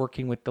was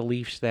working with the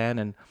Leafs then,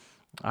 and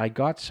I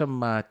got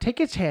some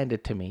tickets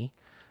handed to me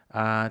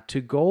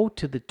to go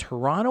to the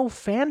Toronto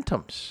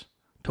Phantoms,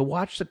 to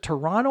watch the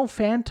Toronto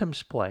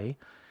Phantoms play.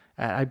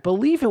 I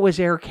believe it was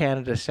Air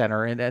Canada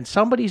Centre, and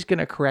somebody's going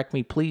to correct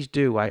me. Please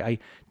do. I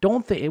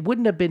don't think it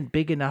wouldn't have been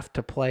big enough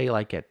to play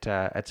like at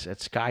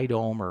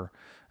Skydome or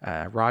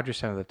Rogers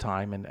Centre at the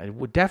time, and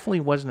it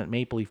definitely wasn't at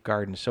Maple Leaf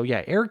Gardens. So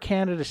yeah, Air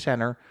Canada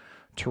Centre,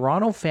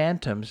 Toronto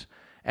Phantoms.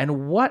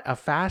 And what a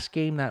fast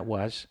game that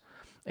was.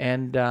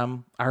 And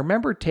I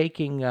remember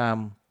taking,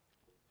 our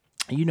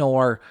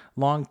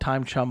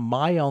longtime chum,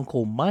 my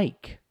Uncle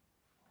Mike,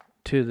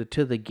 to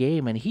the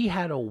game, and he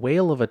had a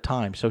whale of a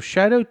time. So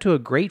shout out to a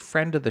great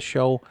friend of the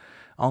show,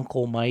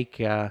 Uncle Mike,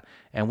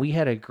 and we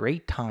had a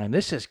great time.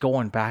 This is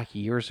going back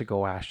years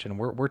ago, Ashton.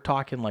 We're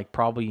talking like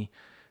probably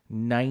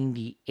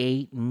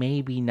 98,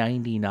 maybe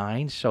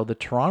 99. So the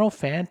Toronto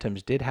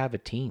Phantoms did have a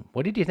team.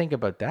 What did you think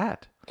about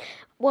that?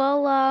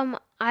 Well,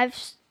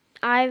 I've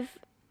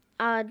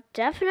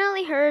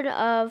definitely heard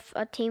of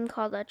a team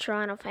called the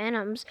Toronto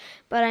Phantoms,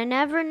 but I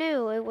never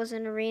knew it was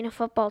an Arena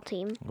Football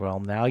team. Well,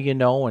 now you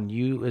know, and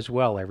you as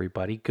well,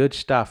 everybody. Good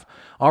stuff.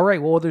 All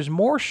right, well, there's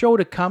more show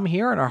to come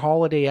here in our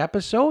holiday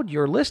episode.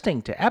 You're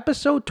listening to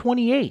episode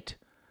 28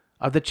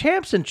 of the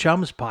Champs and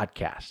Chums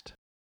podcast.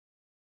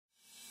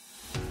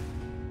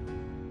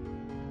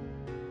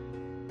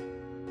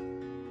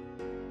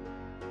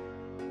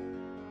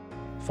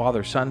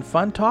 Father-Son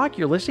Fun Talk.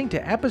 You're listening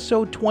to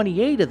episode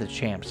 28 of the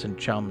Champs and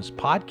Chums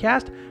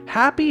podcast.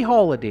 Happy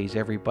holidays,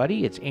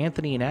 everybody. It's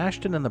Anthony and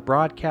Ashton in the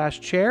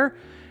broadcast chair.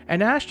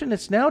 And Ashton,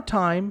 it's now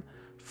time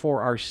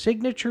for our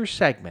signature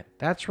segment.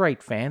 That's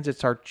right, fans.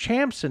 It's our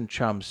Champs and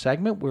Chums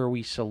segment where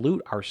we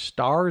salute our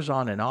stars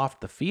on and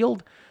off the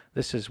field.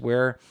 This is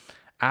where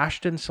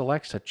Ashton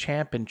selects a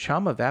champ and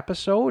chum of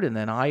episode, and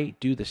then I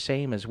do the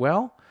same as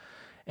well.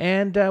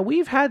 And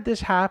we've had this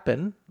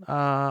happen,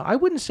 I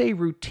wouldn't say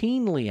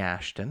routinely,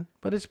 Ashton,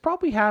 but it's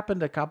probably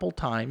happened a couple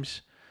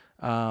times,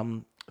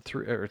 maybe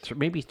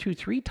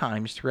 2-3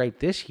 times throughout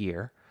this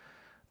year.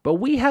 But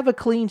we have a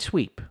clean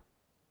sweep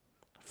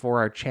for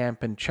our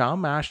champ and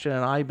chum. Ashton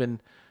and I have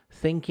been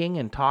thinking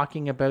and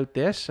talking about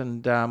this,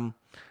 and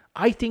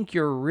I think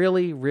you're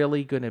really,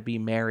 really going to be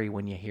merry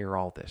when you hear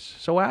all this.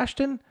 So,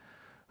 Ashton,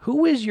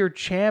 who is your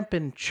champ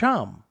and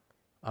chum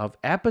of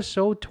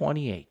episode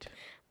 28?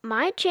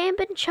 My champ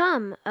and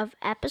chum of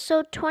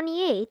episode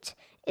 28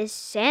 is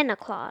Santa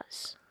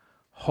Claus.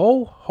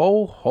 Ho,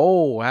 ho,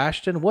 ho,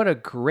 Ashton. What a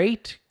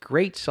great,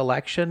 great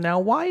selection. Now,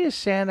 why is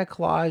Santa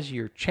Claus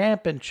your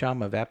champ and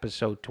chum of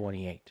episode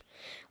 28?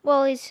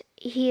 Well,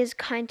 he is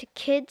kind to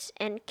kids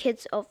and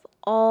kids of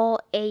all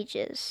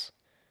ages.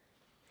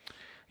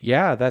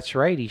 Yeah, that's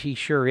right. He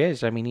sure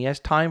is. I mean, he has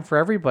time for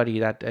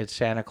everybody at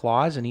Santa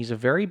Claus, and he's a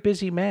very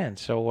busy man.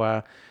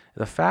 So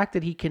the fact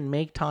that he can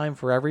make time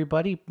for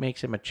everybody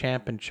makes him a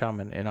champ and chum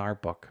in our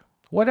book.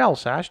 What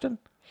else, Ashton?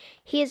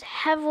 He is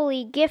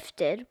heavily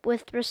gifted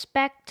with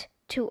respect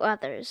to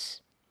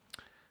others.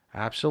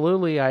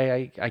 Absolutely.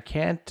 I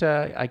can't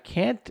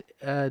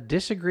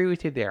disagree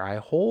with you there. I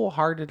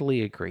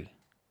wholeheartedly agree.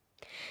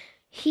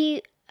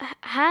 He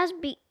has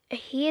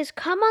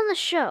come on the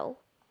show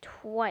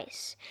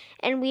twice,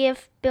 and we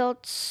have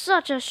built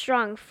such a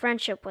strong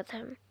friendship with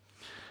him.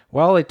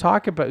 Well, they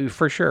talk about,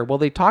 for sure. Well,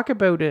 they talk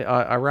about it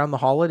around the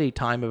holiday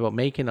time about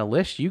making a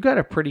list. You got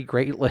a pretty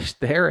great list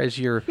there as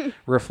you're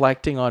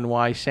reflecting on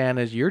why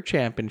Santa's your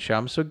champ and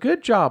chum. So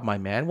good job, my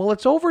man. Well,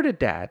 it's over to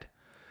Dad.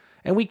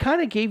 And we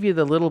kind of gave you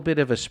the little bit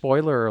of a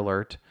spoiler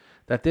alert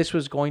that this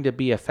was going to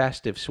be a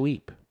festive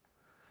sweep.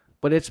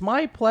 But it's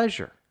my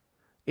pleasure,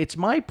 it's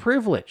my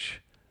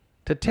privilege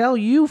to tell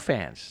you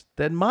fans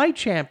that my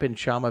champ and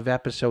chum of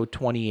episode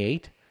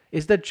 28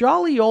 is the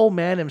jolly old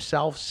man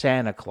himself,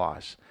 Santa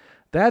Claus.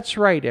 That's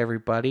right,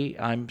 everybody.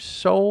 I'm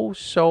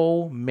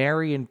so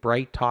merry and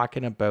bright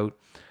talking about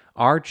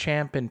our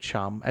champ and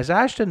chum. As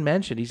Ashton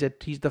mentioned,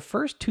 he's the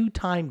first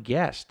 2-time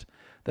guest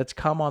that's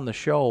come on the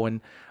show. And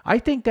I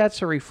think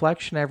that's a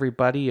reflection,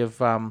 everybody, of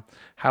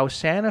how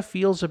Santa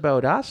feels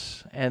about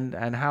us and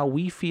how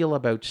we feel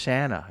about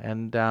Santa.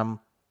 And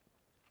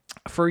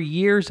for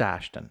years,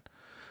 Ashton,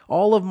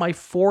 all of my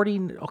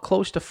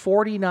close to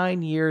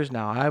 49 years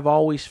now, I've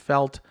always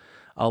felt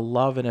a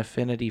love and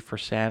affinity for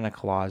Santa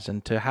Claus.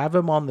 And to have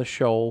him on the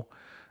show,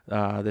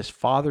 this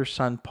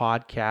Father-Son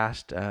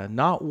podcast,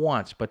 not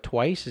once but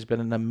twice, has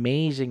been an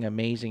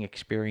amazing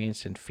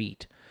experience and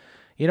feat.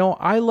 You know,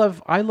 I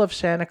love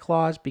Santa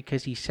Claus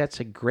because he sets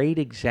a great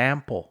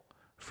example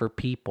for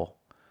people,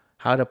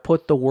 how to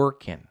put the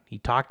work in. He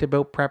talked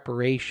about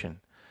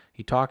preparation.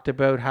 He talked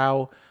about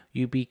how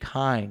you be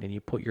kind and you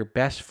put your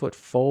best foot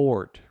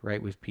forward,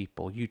 right, with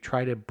people. You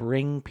try to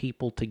bring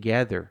people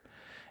together.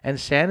 And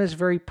Santa's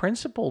very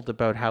principled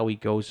about how he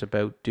goes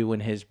about doing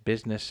his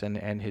business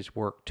and his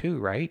work too,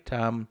 right?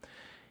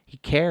 He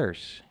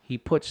cares. He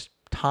puts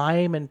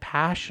time and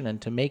passion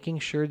into making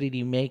sure that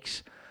he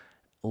makes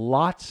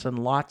lots and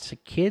lots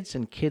of kids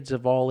and kids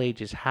of all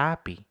ages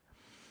happy,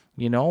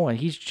 you know, and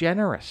he's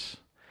generous.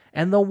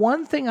 And the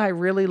one thing I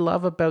really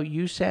love about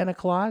you, Santa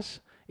Claus,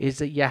 is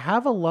that you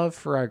have a love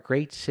for our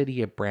great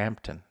city of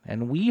Brampton.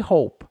 And we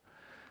hope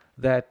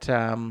that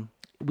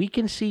we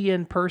can see you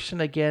in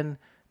person again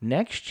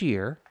next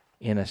year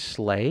in a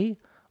sleigh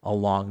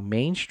along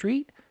Main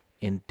Street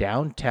in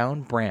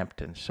downtown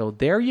Brampton. So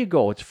there you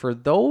go. It's for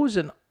those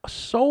and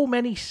so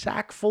many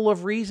sack full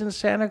of reasons,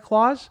 Santa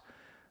Claus,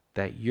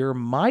 that you're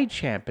my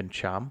champ and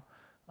chum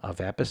of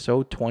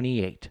episode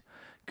 28.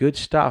 Good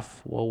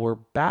stuff. Well, we're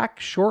back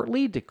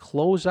shortly to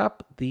close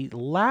up the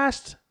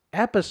last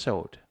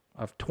episode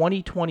of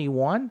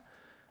 2021.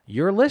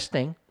 You're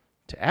listening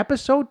to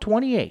episode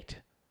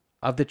 28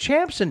 of the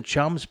Champs and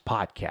Chums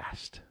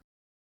podcast.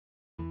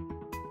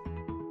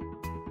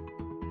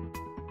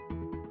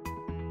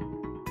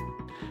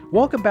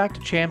 Welcome back to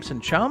Champs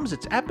and Chums.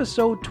 It's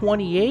episode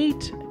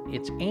 28.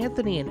 It's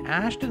Anthony and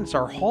Ashton. It's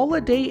our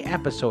holiday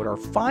episode, our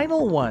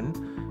final one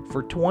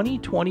for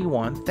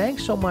 2021.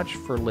 Thanks so much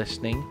for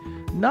listening.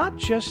 Not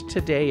just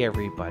today,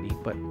 everybody,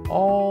 but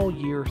all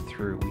year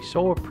through. We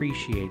so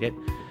appreciate it.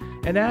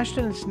 And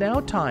Ashton, it's now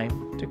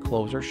time to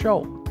close our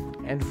show.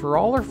 And for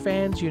all our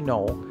fans, you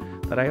know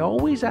that I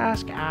always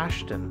ask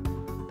Ashton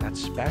that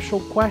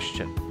special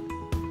question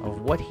of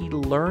what he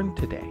learned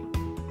today.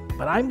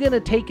 But I'm going to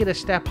take it a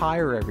step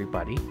higher,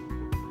 everybody.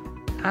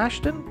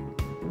 Ashton,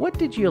 what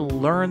did you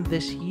learn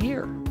this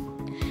year?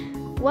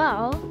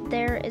 Well,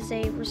 there is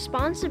a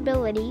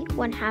responsibility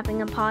when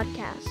having a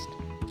podcast.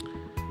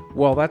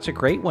 Well, that's a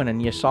great one,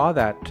 and you saw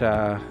that,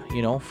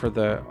 for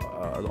the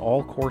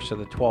all course of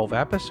the 12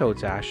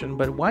 episodes, Ashton.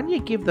 But why don't you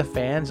give the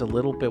fans a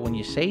little bit when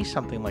you say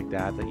something like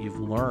that you've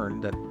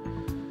learned that,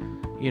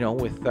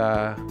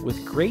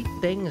 with great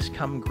things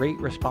come great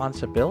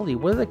responsibility.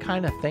 What are the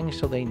kind of things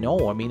so they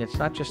know? I mean, it's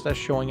not just us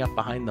showing up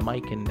behind the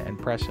mic and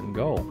press and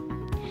go.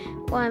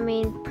 Well, I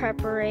mean,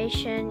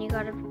 preparation. You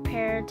got to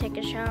prepare, take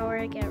a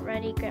shower, get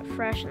ready, get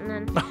fresh, and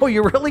then... Oh,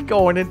 you're really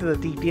going into the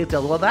deep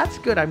details. Well, that's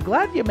good. I'm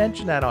glad you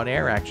mentioned that on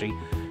air, actually,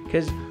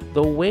 because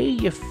the way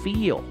you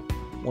feel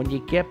when you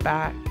get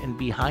back and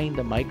behind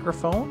the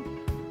microphone,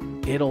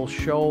 it'll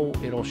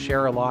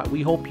share a lot.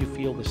 We hope you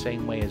feel the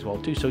same way as well,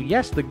 too. So,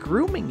 yes, the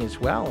grooming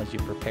as well as you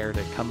prepare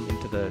to come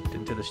into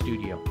the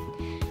studio.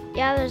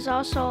 Yeah, there's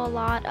also a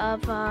lot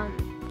of,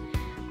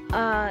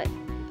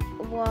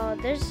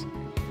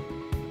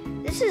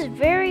 this is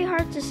very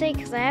hard to say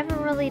because I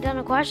haven't really done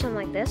a question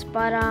like this,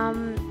 but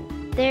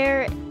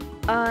there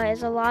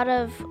is a lot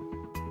of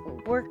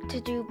work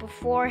to do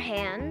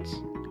beforehand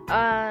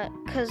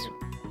because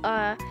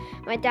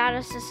my dad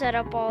has to set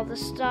up all the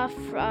stuff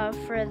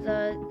for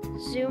the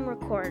Zoom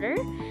recorder.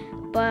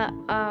 But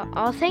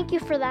I'll thank you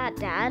for that,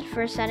 Dad,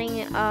 for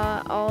setting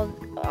all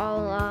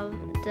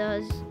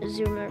the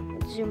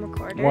Zoom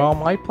recorder. Well,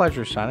 my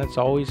pleasure, son. It's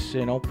always,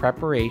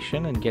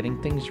 preparation and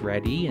getting things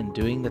ready and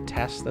doing the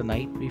tests the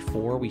night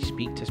before we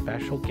speak to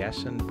special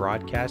guests and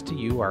broadcast to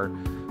you, our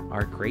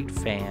great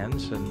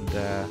fans. And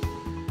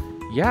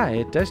yeah,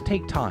 it does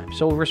take time.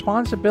 So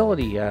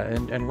responsibility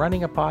and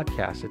running a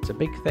podcast, it's a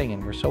big thing,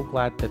 and we're so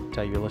glad that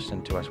you're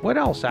listening to us. What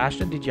else,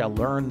 Ashton, did you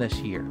learn this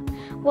year?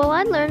 Well,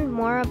 I learned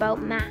more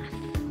about math.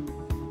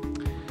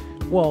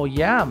 Well,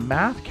 yeah,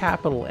 math,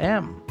 capital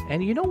M.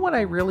 And you know what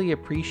I really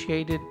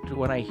appreciated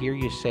when I hear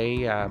you say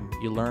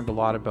you learned a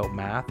lot about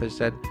math is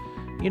that,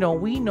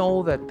 we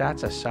know that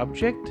that's a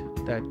subject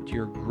that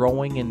you're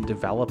growing and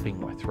developing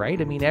with, right?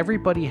 I mean,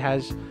 everybody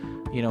has,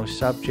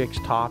 subjects,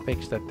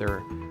 topics that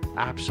they're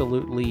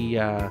absolutely,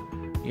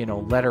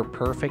 letter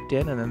perfect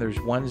in, and then there's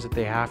ones that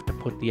they have to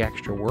put the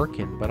extra work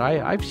in. But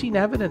I've seen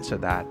evidence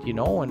of that,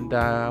 and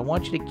I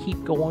want you to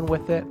keep going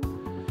with it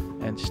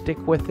and stick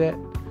with it.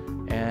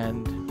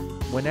 And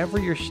whenever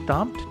you're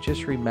stumped,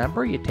 just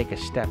remember, you take a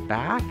step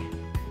back,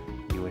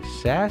 you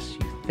assess,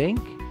 you think,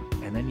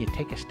 and then you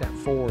take a step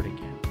forward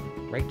again,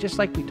 right? Just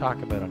like we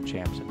talk about on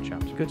Champs and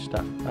Chums. Good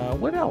stuff.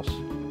 What else?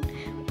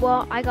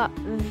 Well, I got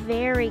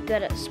very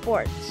good at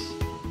sports.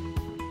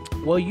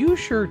 Well, you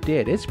sure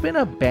did. It's been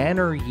a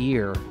banner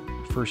year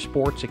for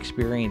sports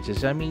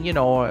experiences. I mean,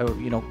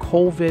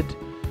 COVID,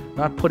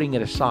 not putting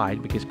it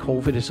aside because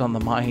COVID is on the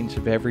minds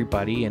of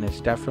everybody, and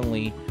it's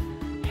definitely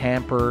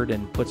hampered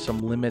and put some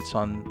limits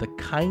on the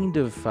kind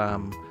of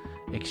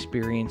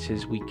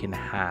experiences we can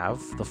have,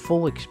 the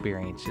full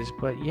experiences.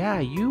 But yeah,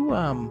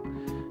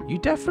 you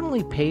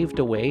definitely paved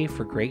a way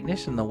for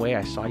greatness in the way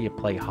I saw you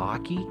play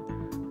hockey,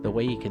 the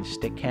way you can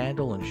stick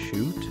handle and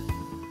shoot.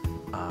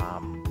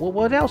 Well,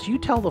 what else? You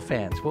tell the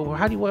fans. Well,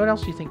 what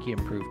else do you think you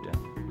improved in?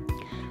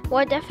 Well,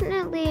 I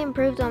definitely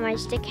improved on my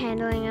stick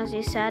handling, as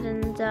you said,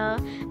 and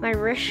my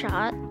wrist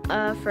shot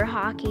for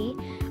hockey.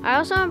 I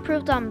also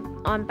improved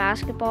on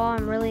basketball.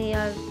 I'm really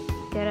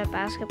good at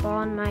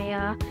basketball, and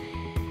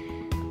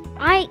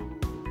I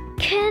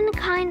can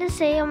kind of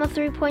say I'm a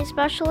three-point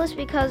specialist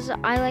because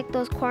I like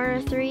those corner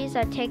threes.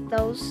 I take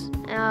those,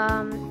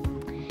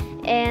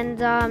 and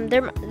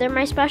they're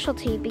my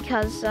specialty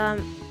because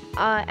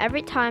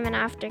every time in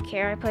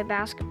aftercare I play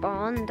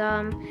basketball, and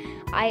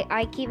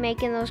I keep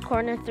making those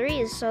corner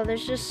threes. So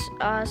there's just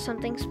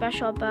something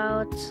special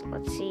about.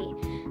 Let's see.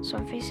 So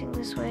I'm facing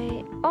this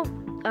way. Oh,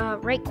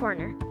 right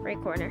corner.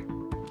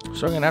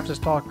 So I'm gonna have to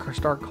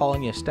start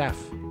calling you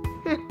Steph.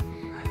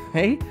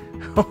 Hey,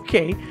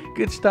 okay,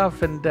 good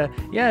stuff. And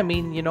yeah, I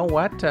mean, you know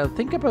what?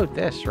 Think about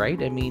this,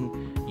 right? I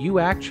mean, you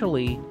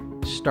actually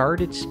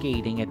started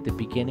skating at the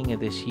beginning of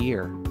this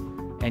year,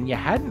 and you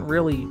hadn't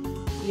really,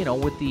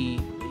 with the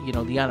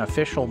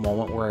unofficial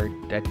moment where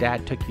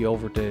Dad took you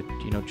over to,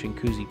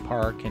 Chinguacousy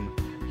Park and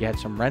you had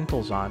some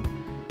rentals on.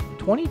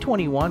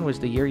 2021 was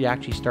the year you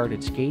actually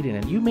started skating,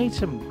 and you made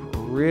some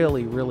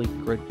really, really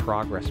good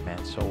progress,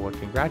 man. So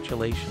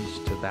congratulations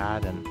to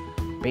that. And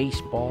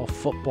baseball,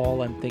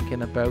 football, I'm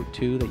thinking about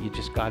too, that you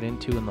just got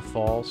into in the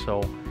fall.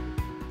 So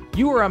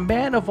you are a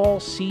man of all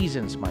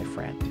seasons, my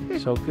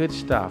friend. So good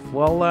stuff.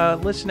 Well,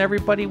 listen,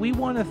 everybody, we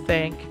want to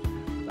thank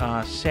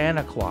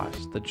Santa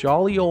Claus, the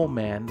jolly old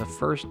man, the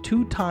first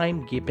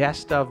two-time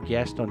best of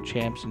guest on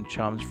Champs and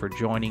Chums, for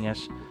joining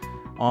us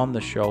on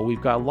the show.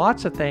 We've got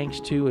lots of thanks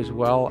too as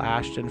well,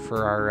 Ashton,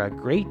 for our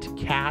great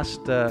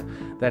cast that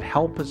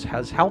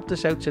has helped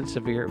us out since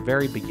the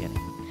very beginning.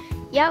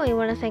 Yeah, we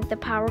want to thank the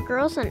Power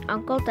Girls and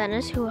Uncle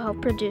Dennis who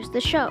helped produce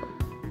the show.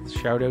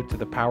 Shout out to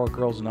the Power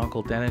Girls and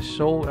Uncle Dennis,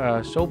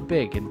 so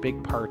big and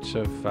big parts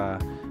of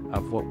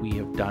what we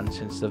have done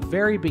since the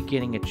very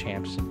beginning of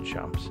Champs and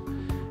Chums.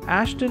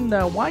 Ashton,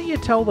 why don't you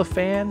tell the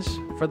fans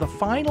for the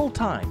final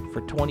time for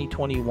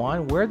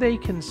 2021 where they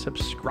can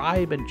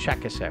subscribe and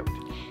check us out?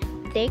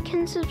 They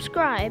can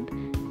subscribe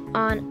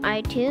on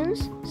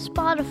iTunes,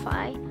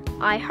 Spotify,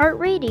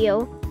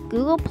 iHeartRadio,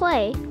 Google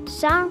Play,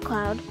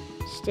 SoundCloud,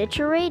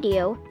 Stitcher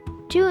Radio,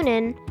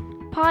 TuneIn,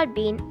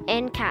 Podbean,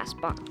 and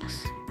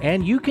CastBox.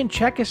 And you can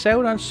check us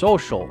out on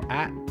social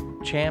at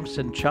Champs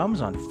and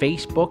Chums on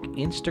Facebook,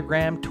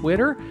 Instagram,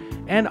 Twitter,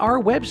 and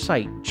our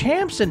website,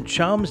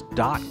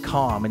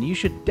 champsandchums.com. And you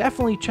should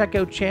definitely check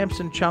out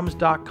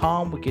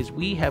champsandchums.com because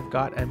we have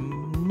got a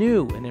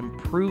new and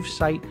improved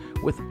site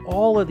with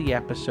all of the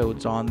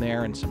episodes on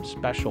there and some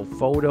special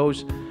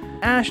photos.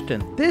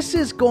 Ashton, this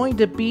is going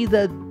to be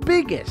the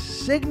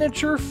biggest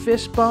signature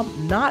fist bump,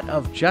 not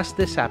of just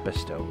this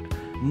episode,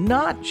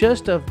 not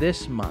just of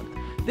this month.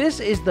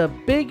 This is the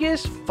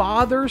biggest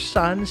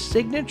father-son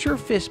signature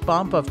fist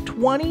bump of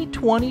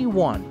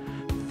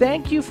 2021.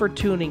 Thank you for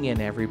tuning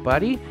in,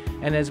 everybody.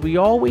 And as we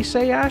always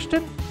say,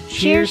 Ashton,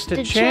 cheers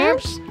to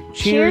champs,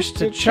 cheers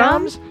to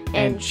chums,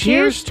 and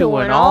cheers to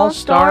an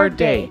all-star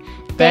day.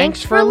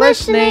 Thanks for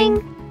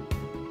listening.